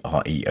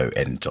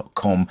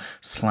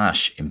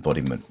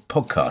patreon.com/embodiment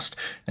podcast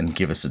and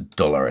give us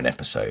 $1 an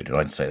episode. And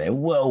I'd say they're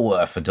well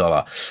worth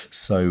 $1.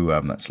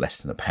 So that's less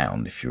less than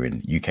 £1 if you're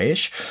in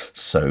UK-ish.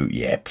 So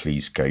yeah,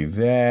 please go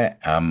there.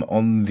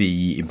 On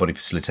the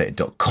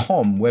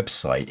embodyfacilitator.com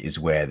website is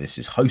where this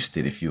is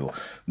hosted. If you're,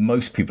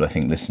 most people I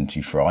think listen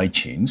to for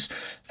iTunes.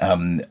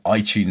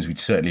 iTunes, we'd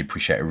certainly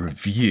appreciate a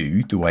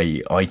review. The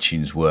way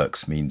iTunes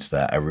works means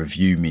that a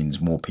review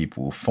means more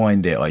people will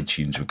find it.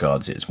 iTunes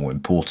regards it as more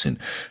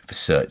important for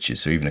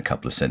searches. So even a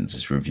couple of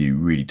sentences review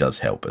really does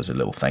help as a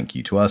little thank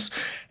you to us.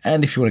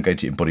 And if you want to go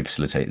to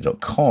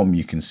embodyfacilitator.com,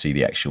 you can see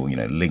the actual,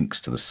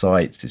 links to the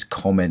sites. There's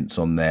comments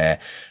on there.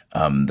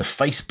 The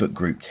Facebook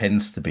group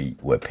tends to be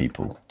where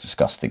people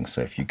discuss things.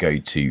 So if you go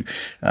to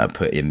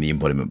put in the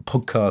Embodiment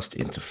Podcast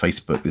into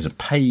Facebook, there's a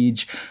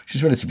page which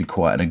is relatively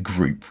quiet and a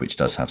group which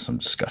does have some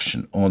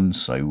discussion on.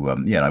 So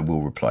I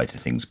will reply to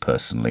things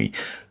personally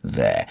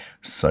there.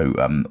 So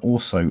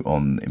also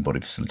on the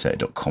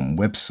embodyfacilitator.com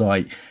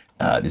website,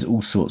 there's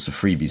all sorts of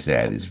freebies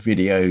there. There's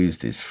videos,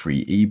 there's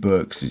free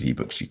ebooks, there's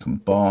ebooks you can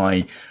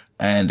buy.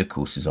 And of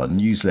course, there's our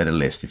newsletter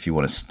list. If you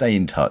want to stay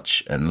in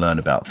touch and learn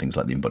about things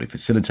like the Embodied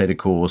Facilitator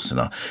course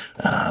and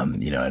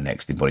our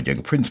next Embodied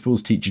Yoga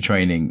Principles teacher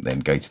training, then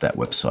go to that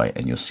website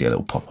and you'll see a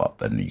little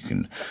pop-up and you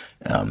can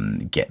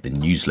get the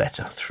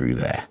newsletter through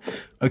there.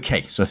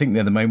 Okay, so I think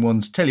they're the main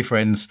ones. Tell your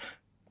friends,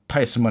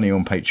 pay us some money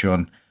on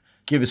Patreon,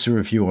 give us a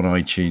review on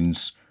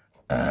iTunes,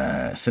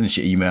 send us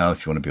your email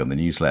if you want to be on the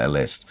newsletter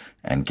list,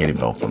 and get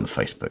involved on the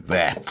Facebook.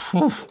 There,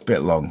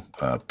 bit long.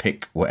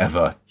 Pick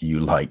whatever you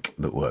like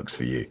that works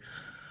for you.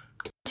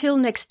 Till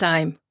next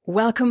time,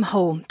 welcome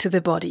home to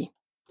the body.